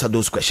to answer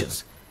those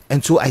questions.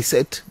 And so I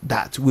said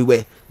that we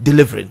were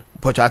delivering.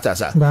 But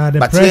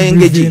the press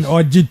briefing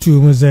or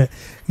G2 was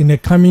in the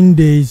coming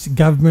days,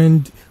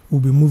 government will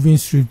be moving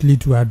swiftly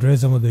to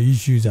address some of the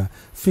issues that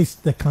fix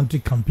the country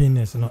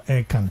campaigns and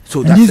air can.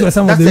 So these were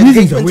some of the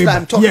reasons that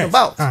I'm talking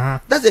about.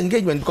 That's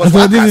engagement. Because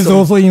so this is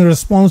also in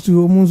response to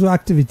Omunzo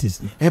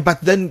activities.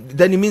 But then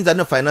it means that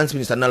the finance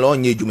minister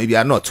maybe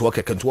are not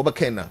working to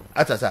overcome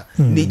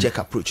knee-jerk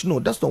approach. No,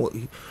 that's not what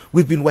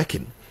we've been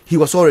working. He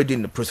was already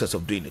in the process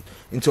of doing it.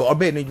 Until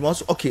Obey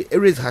was okay,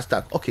 erase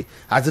hashtag. Okay,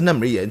 as a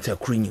number here into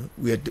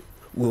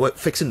we were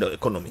fixing the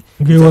economy.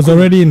 Okay, it was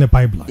already in the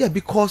pipeline. Yeah,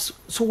 because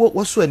so what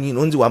was when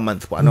only 1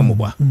 month for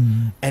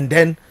and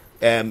then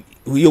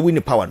we win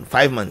the power in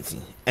 5 months,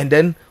 and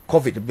then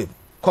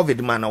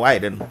COVID man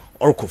wide and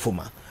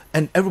Orkofuma,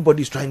 and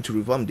everybody's trying to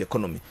revamp the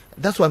economy.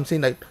 That's why I'm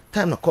saying like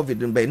time of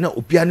COVID and by now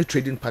Obiani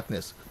trading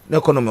partners, no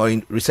economy or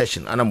in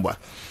recession, anamba.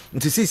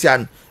 Into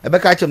CCN, a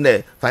back item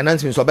there,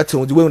 finance means or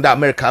better the way that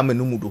America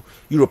and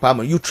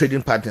Europe you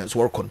trading partners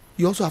work on.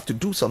 You also have to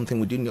do something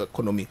within your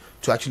economy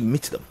to actually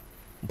meet them.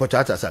 But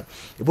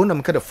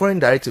the foreign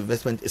direct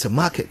investment is a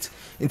market.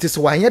 It is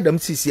why them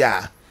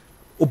CCR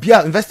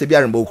Obia invest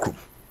in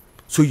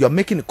so you are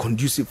making it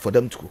conducive for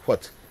them to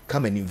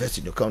come and invest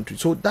in your country.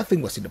 So that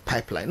thing was in the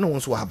pipeline. No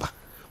one's wahaba.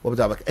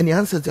 And he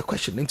answers the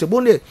question. Into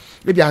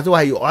maybe I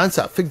why you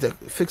answer fix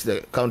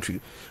the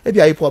country.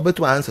 Maybe I probably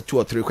to answer 2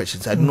 or 3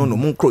 questions. I don't know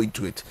more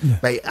into it.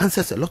 But he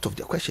answers a lot of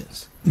their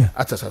questions.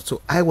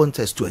 So I want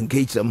us to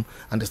engage them,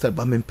 understand.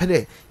 But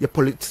you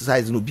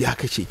politicize no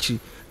biakachi.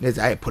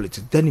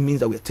 Politics. Then it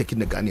means that we are taking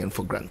the Ghanaian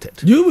for granted.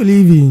 Do you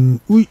believe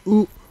in we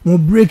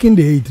breaking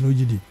the 8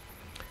 no?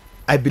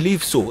 I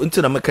believe so.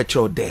 Until I'm a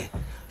there,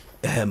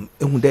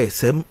 there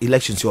some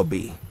elections you'll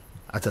be.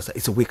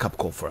 It's a wake up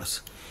call for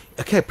us.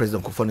 Okay,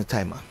 President Kufuor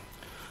timer.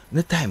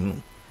 The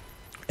time,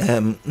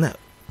 now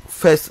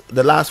first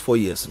the last 4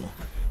 years, no.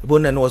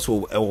 But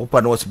also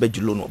open was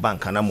Bejulono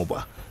Bank and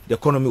Amoba. The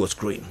economy was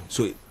growing,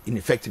 so in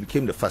effect it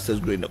became the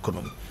fastest growing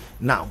economy.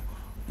 Now,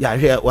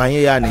 here 1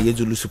 year and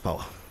you lose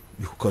power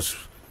because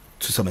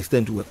to some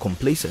extent we were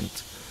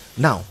complacent.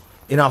 Now,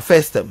 in our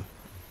first term,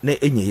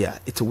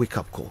 it's a wake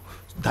up call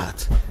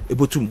that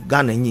Ebotum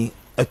Ghana ni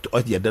at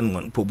the other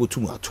one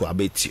Pobotum to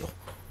Abetio.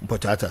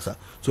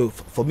 So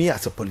for me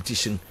as a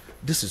politician,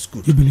 this is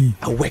good. You believe?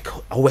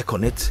 I work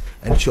on it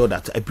and ensure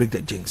that I break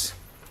the jinx.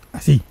 I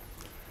see.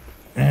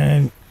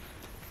 And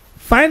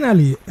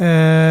finally,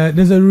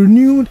 there's a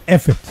renewed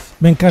effort.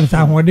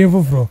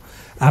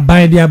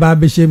 aban dia ba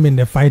be shame in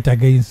the fight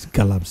against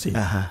Galamsey.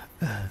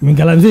 Min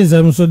Galamsey is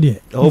so there.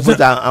 Oh, but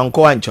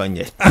Uncle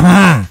Anchonye.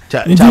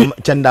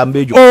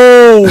 Chandambejo.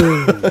 Oh,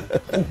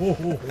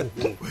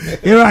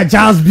 you are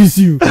Charles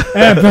Bissue,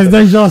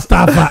 presidential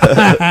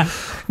staffer.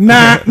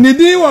 Na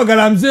nidi wa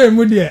Galamsey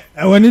mu there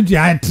when it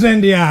I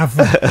trend here.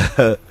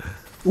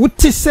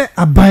 What is say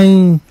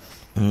aban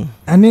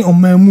ani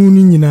omamu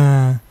ni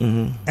nyina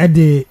e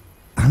de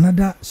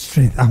another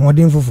strength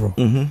ahoden foforo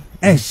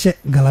she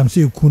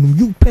Galamsey kunum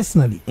you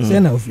personally say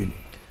na feel.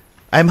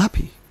 I'm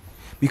happy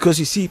because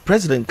you see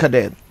President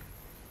Kader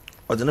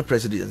or the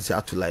presidency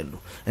at line,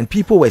 and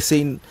people were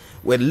saying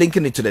we're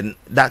linking it to the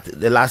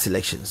last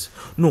elections.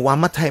 No, one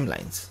more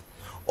timelines.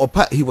 Or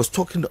he was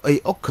talking to a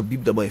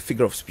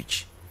figure of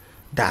speech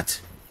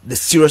that the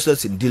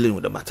seriousness in dealing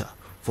with the matter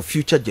for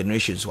future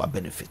generations who are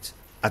benefit.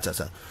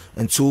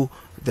 And so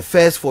the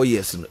first 4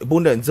 years,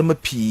 Bunda and Zama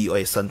P or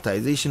a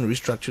sanitization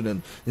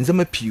restructuring and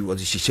Zama P was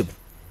the Shishib.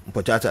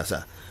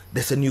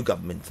 There's a new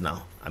government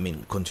now. I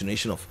mean,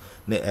 continuation of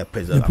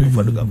President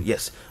for the government.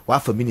 Yes, what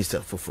for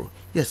Minister for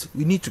yes,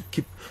 we need to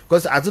keep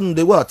because as in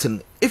the world,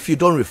 if you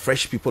don't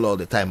refresh people all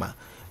the time,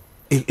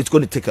 it's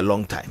going to take a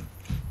long time.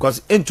 Because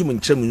can you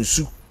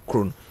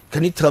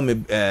tell me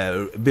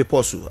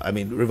Beposu, I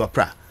mean River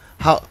Pra,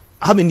 how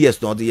many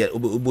years now the year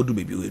Obodu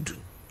baby will do?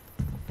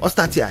 What's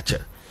that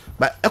here?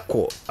 But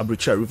Echo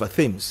Abricha River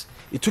Thames,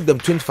 it took them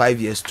 25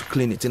 years to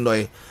clean it in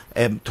the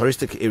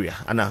touristic area.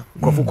 And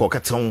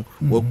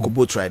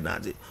boat right now.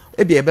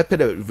 It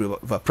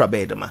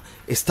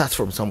starts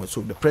from somewhere.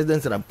 So the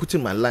president said, I'm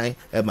putting my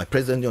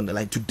president on the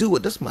line to deal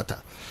with this matter.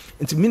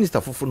 Into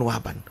Minister for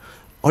Funuaban,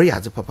 or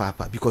as a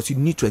papa, because you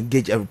need to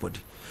engage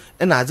everybody.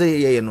 And as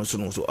a or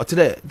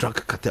today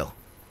drug cartel.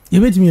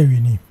 You bet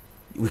me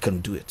we can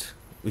do it.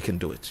 We can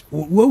do it.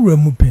 What were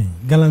moving?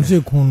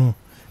 Galamsey Kono.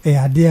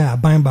 Idea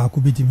buying back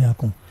could be to me.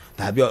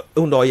 That be a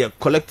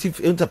collective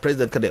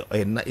inter-president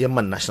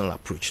national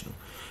approach, no?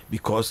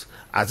 Because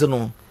as you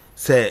know,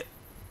 say,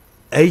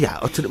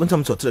 when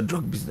comes to the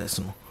drug business,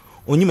 no,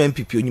 only men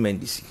MPP, only men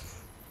DC.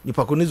 You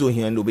pakonizo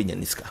here and obey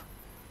Niska.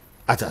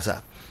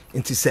 Atasa,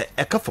 and to say,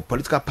 a cup for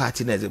political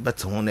party as a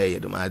better one area,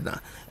 the man,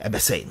 a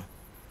saying.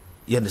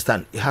 You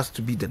understand? It has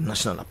to be the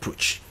national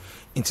approach.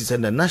 It is the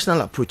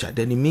national approach,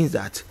 then it means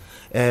that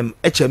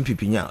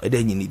HMPP nya or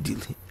then you need deal,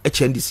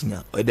 HNDC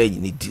nya or then you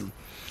need deal.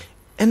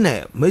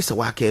 And most of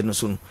work no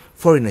soon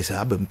foreigners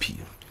are MP.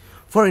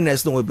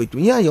 Foreigners know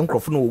between young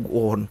crofon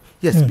on.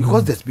 Yes,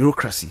 because there's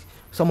bureaucracy.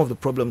 Some of the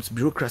problems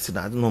bureaucracy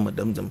I don't know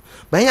madam.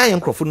 But young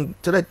crofon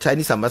to the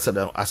Chinese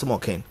ambassador as more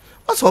can.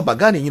 Also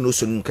bagani you know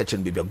soon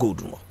catching baby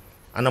gold more.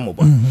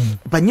 Anamoba.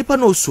 But Nipa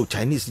no so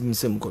Chinese in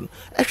some con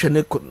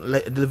actually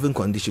living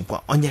condition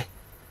for onye.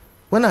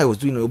 When I was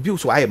doing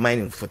abuse, I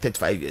mining for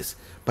 35 years,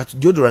 but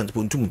deodorant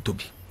pontum to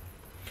be.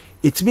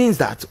 It means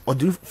that or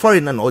the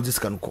foreigner and all this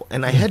can call.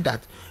 And I heard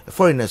that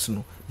foreigners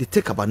they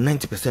take about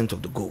 90%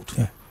 of the gold.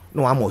 Yeah.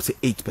 No, I'm also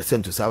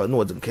 8% to sell. No,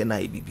 one can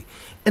baby.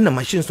 And the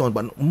machines don't,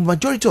 but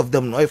majority of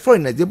them no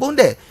foreigners. They born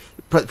there.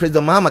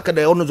 President Mahama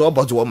they all know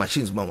about war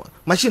machines, mama.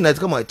 Machine that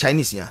come out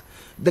Chinese here.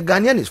 The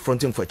Ghanaian is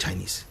fronting for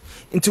Chinese.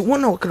 Into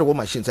one of war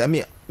machines. I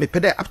mean, me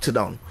pay up to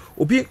down.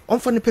 Obi on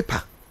funny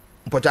paper.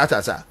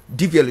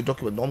 DVL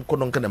document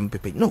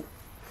no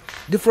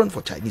different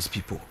for Chinese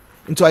people.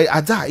 Into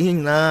I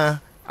in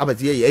about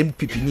the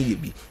MPP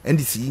need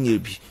NDC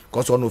need be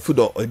because on food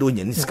or don't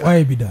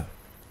why be that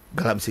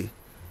Galamsey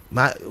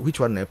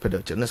which one I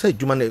pedal and I say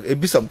Juma a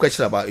bit some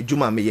question about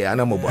Juma me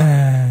animal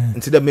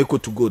until they make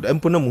to go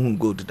and put them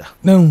go to that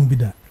no be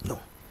that no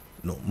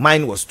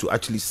mine was to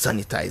actually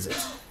sanitize it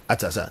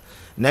atasa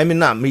na me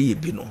na me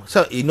be no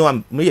so you know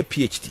I'm me a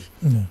PhD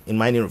in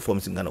mining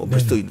reforms in Ghana or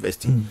Bristol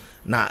University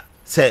na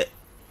say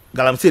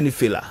Galamsey ni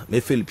failure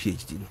me fail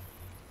PhD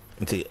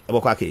nti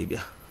abakwa ka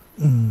bia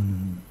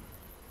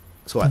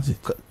so what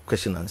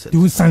question answered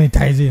you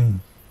sanitizing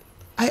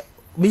I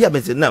me ya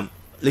be now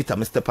later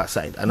me step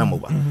aside and I'm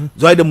over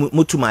so I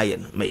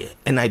mutumayen me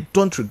and I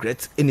don't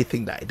regret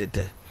anything that I did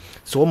there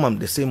so I'm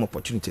the same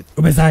opportunity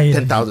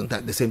 10,000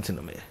 times the same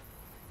thing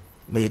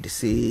me the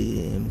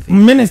same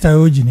thing minister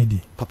ojinidi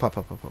papa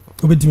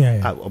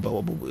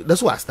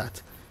that's why I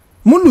start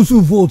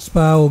Mulusu votes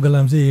pa or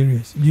Galamsey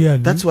areas. Do you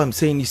agree? That's what I'm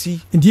saying. You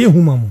see,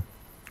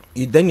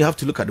 then you have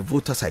to look at the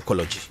voter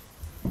psychology.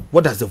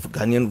 What does the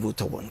Ghanaian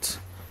voter want?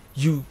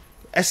 You,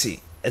 as a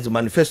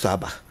manifesto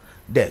aba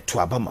there to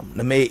Abamam,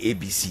 the may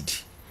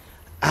ABCD.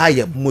 I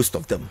have most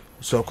of them.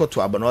 So I got to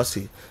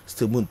Abanose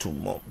still want to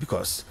more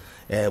because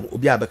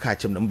Obiaba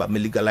catch them number me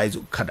legalize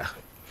Okada.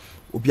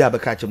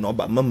 Obiaba catch them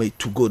number mama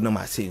to go no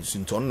my saying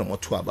into on no more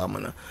to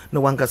Abamana.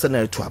 No one can send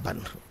to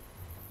Aban.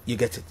 You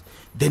get it?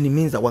 Then it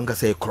means that one can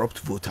say a corrupt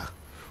voter.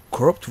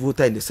 Corrupt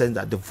voter in the sense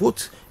that the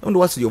vote, and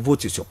once your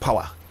vote is your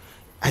power.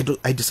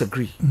 I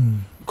disagree.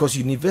 Because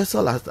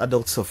universal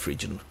adult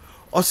suffrage,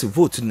 also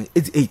vote in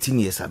 18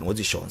 years and what's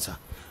the chance?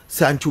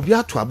 So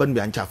Antubia to Aban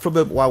Biancha,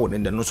 probably one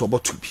and then also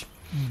about to be.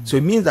 So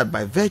it means that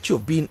by virtue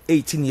of being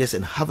 18 years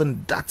and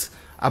having that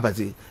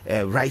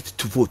right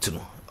to vote,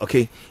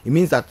 okay, it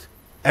means that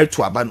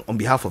to Aban on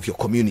behalf of your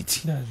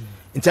community.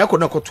 nti akọ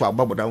na kɔto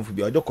ababo damfo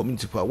bia ojo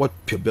community for what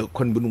people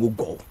kon bi no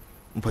go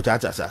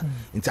mpɔcha sa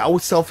nti our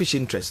selfish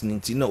interest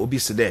nti na obi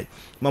se there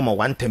mama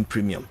 110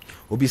 premium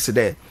obi se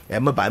there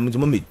ma ba me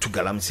me tu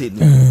galam say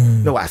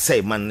no I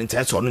say man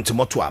nti so no nti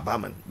moto aba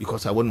man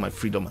because I want my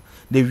freedom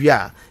they we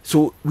are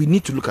so we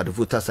need to look at the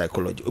voter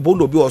psychology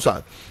obondo obi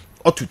also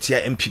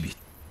otutia MPB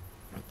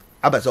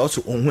abasa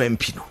also onhu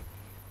MP no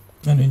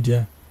and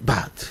India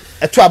but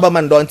eto aba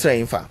man don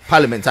train fa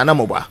parliament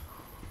anamobwa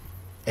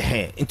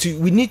into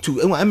we need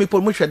to I mean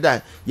promotion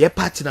that your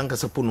party na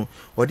nkasa pono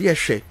or dey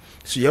hwe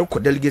so your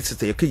delegates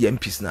say your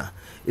MPs na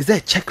is there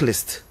a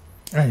checklist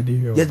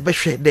yes be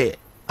share there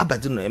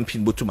abadi no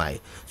MP botumai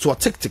so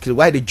technically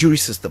why the jury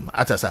system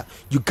atasa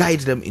you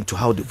guide them into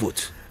how they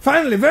vote.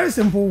 Finally, very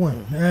simple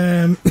one.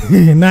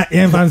 Na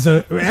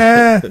answer.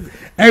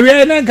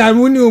 Ewe na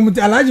kamuni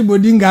Alaji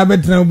Bodinga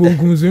betra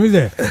bonkum so me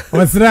say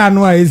osra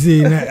anu a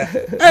ese na.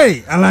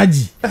 Hey,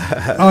 Alaji.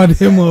 Oh,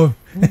 them of.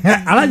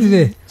 Alaji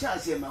dey.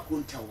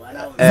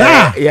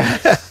 Yeah.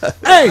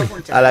 Hey,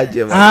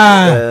 Alaji.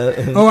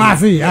 Oh, I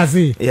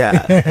see. Yeah.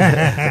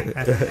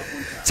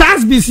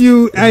 Charles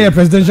Bissue, a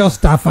presidential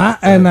staffer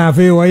and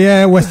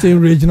a Western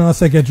Regional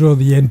Secretary of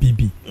the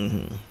NPP.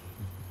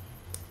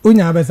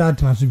 Unya besa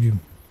transibute.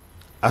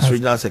 As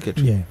regional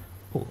secretary. Yeah.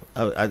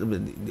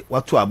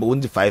 What to about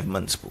only 5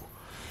 months po.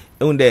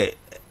 Unde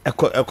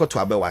eko to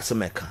about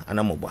wasemeka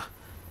anamobwa.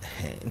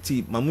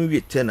 Nti mamu wi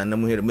 10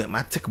 anamu here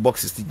ma tick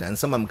boxes ti dan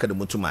sama mka de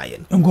moto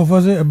mayen.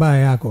 Nkofo se ba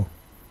ya ko.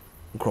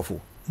 Nkofo.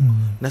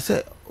 Na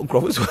se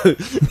nkofo so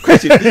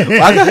question.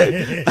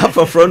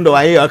 Waka front door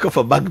ayi waka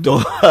for back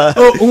door.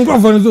 Oh,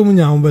 nkofo no so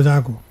munya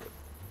ombeza ko.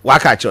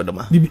 Waka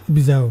chodoma.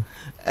 Bizao.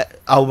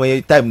 Our my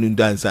time nu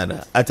dance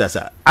ana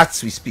atasa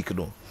as we speak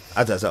no.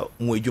 Atasa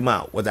mo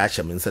edwuma what I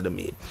sham inside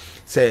me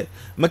say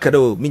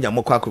makado minya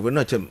mokwa ko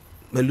no chem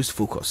me lose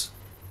focus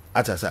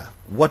atasa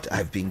what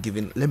I've been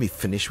given let me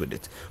finish with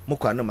it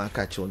mokwa na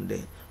maka chon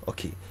there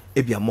okay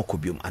ebia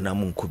mokobium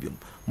anamo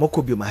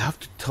nkobium I have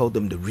to tell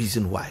them the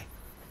reason why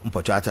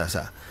mpocho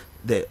atasa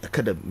the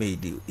academy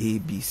made the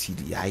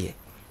ABCD aye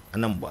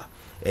anamba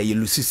you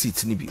lose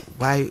seat ni bi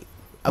why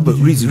about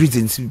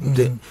reasons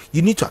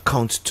you need to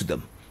account to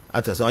them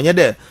atasa onye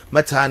there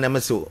mata na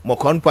meso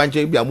mokon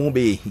panche bia mo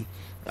be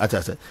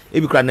atasa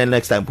ebi kra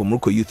next time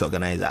pomurko youth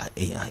organizer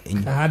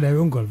had a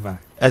uncle fa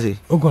as a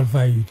uncle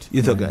fa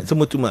youth organizer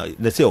some tuma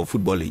let's say of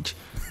football age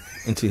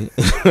into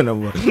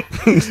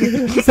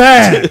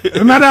say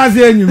matter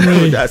say you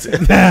me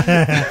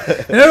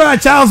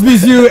Charles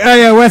Bissue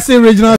Western Regional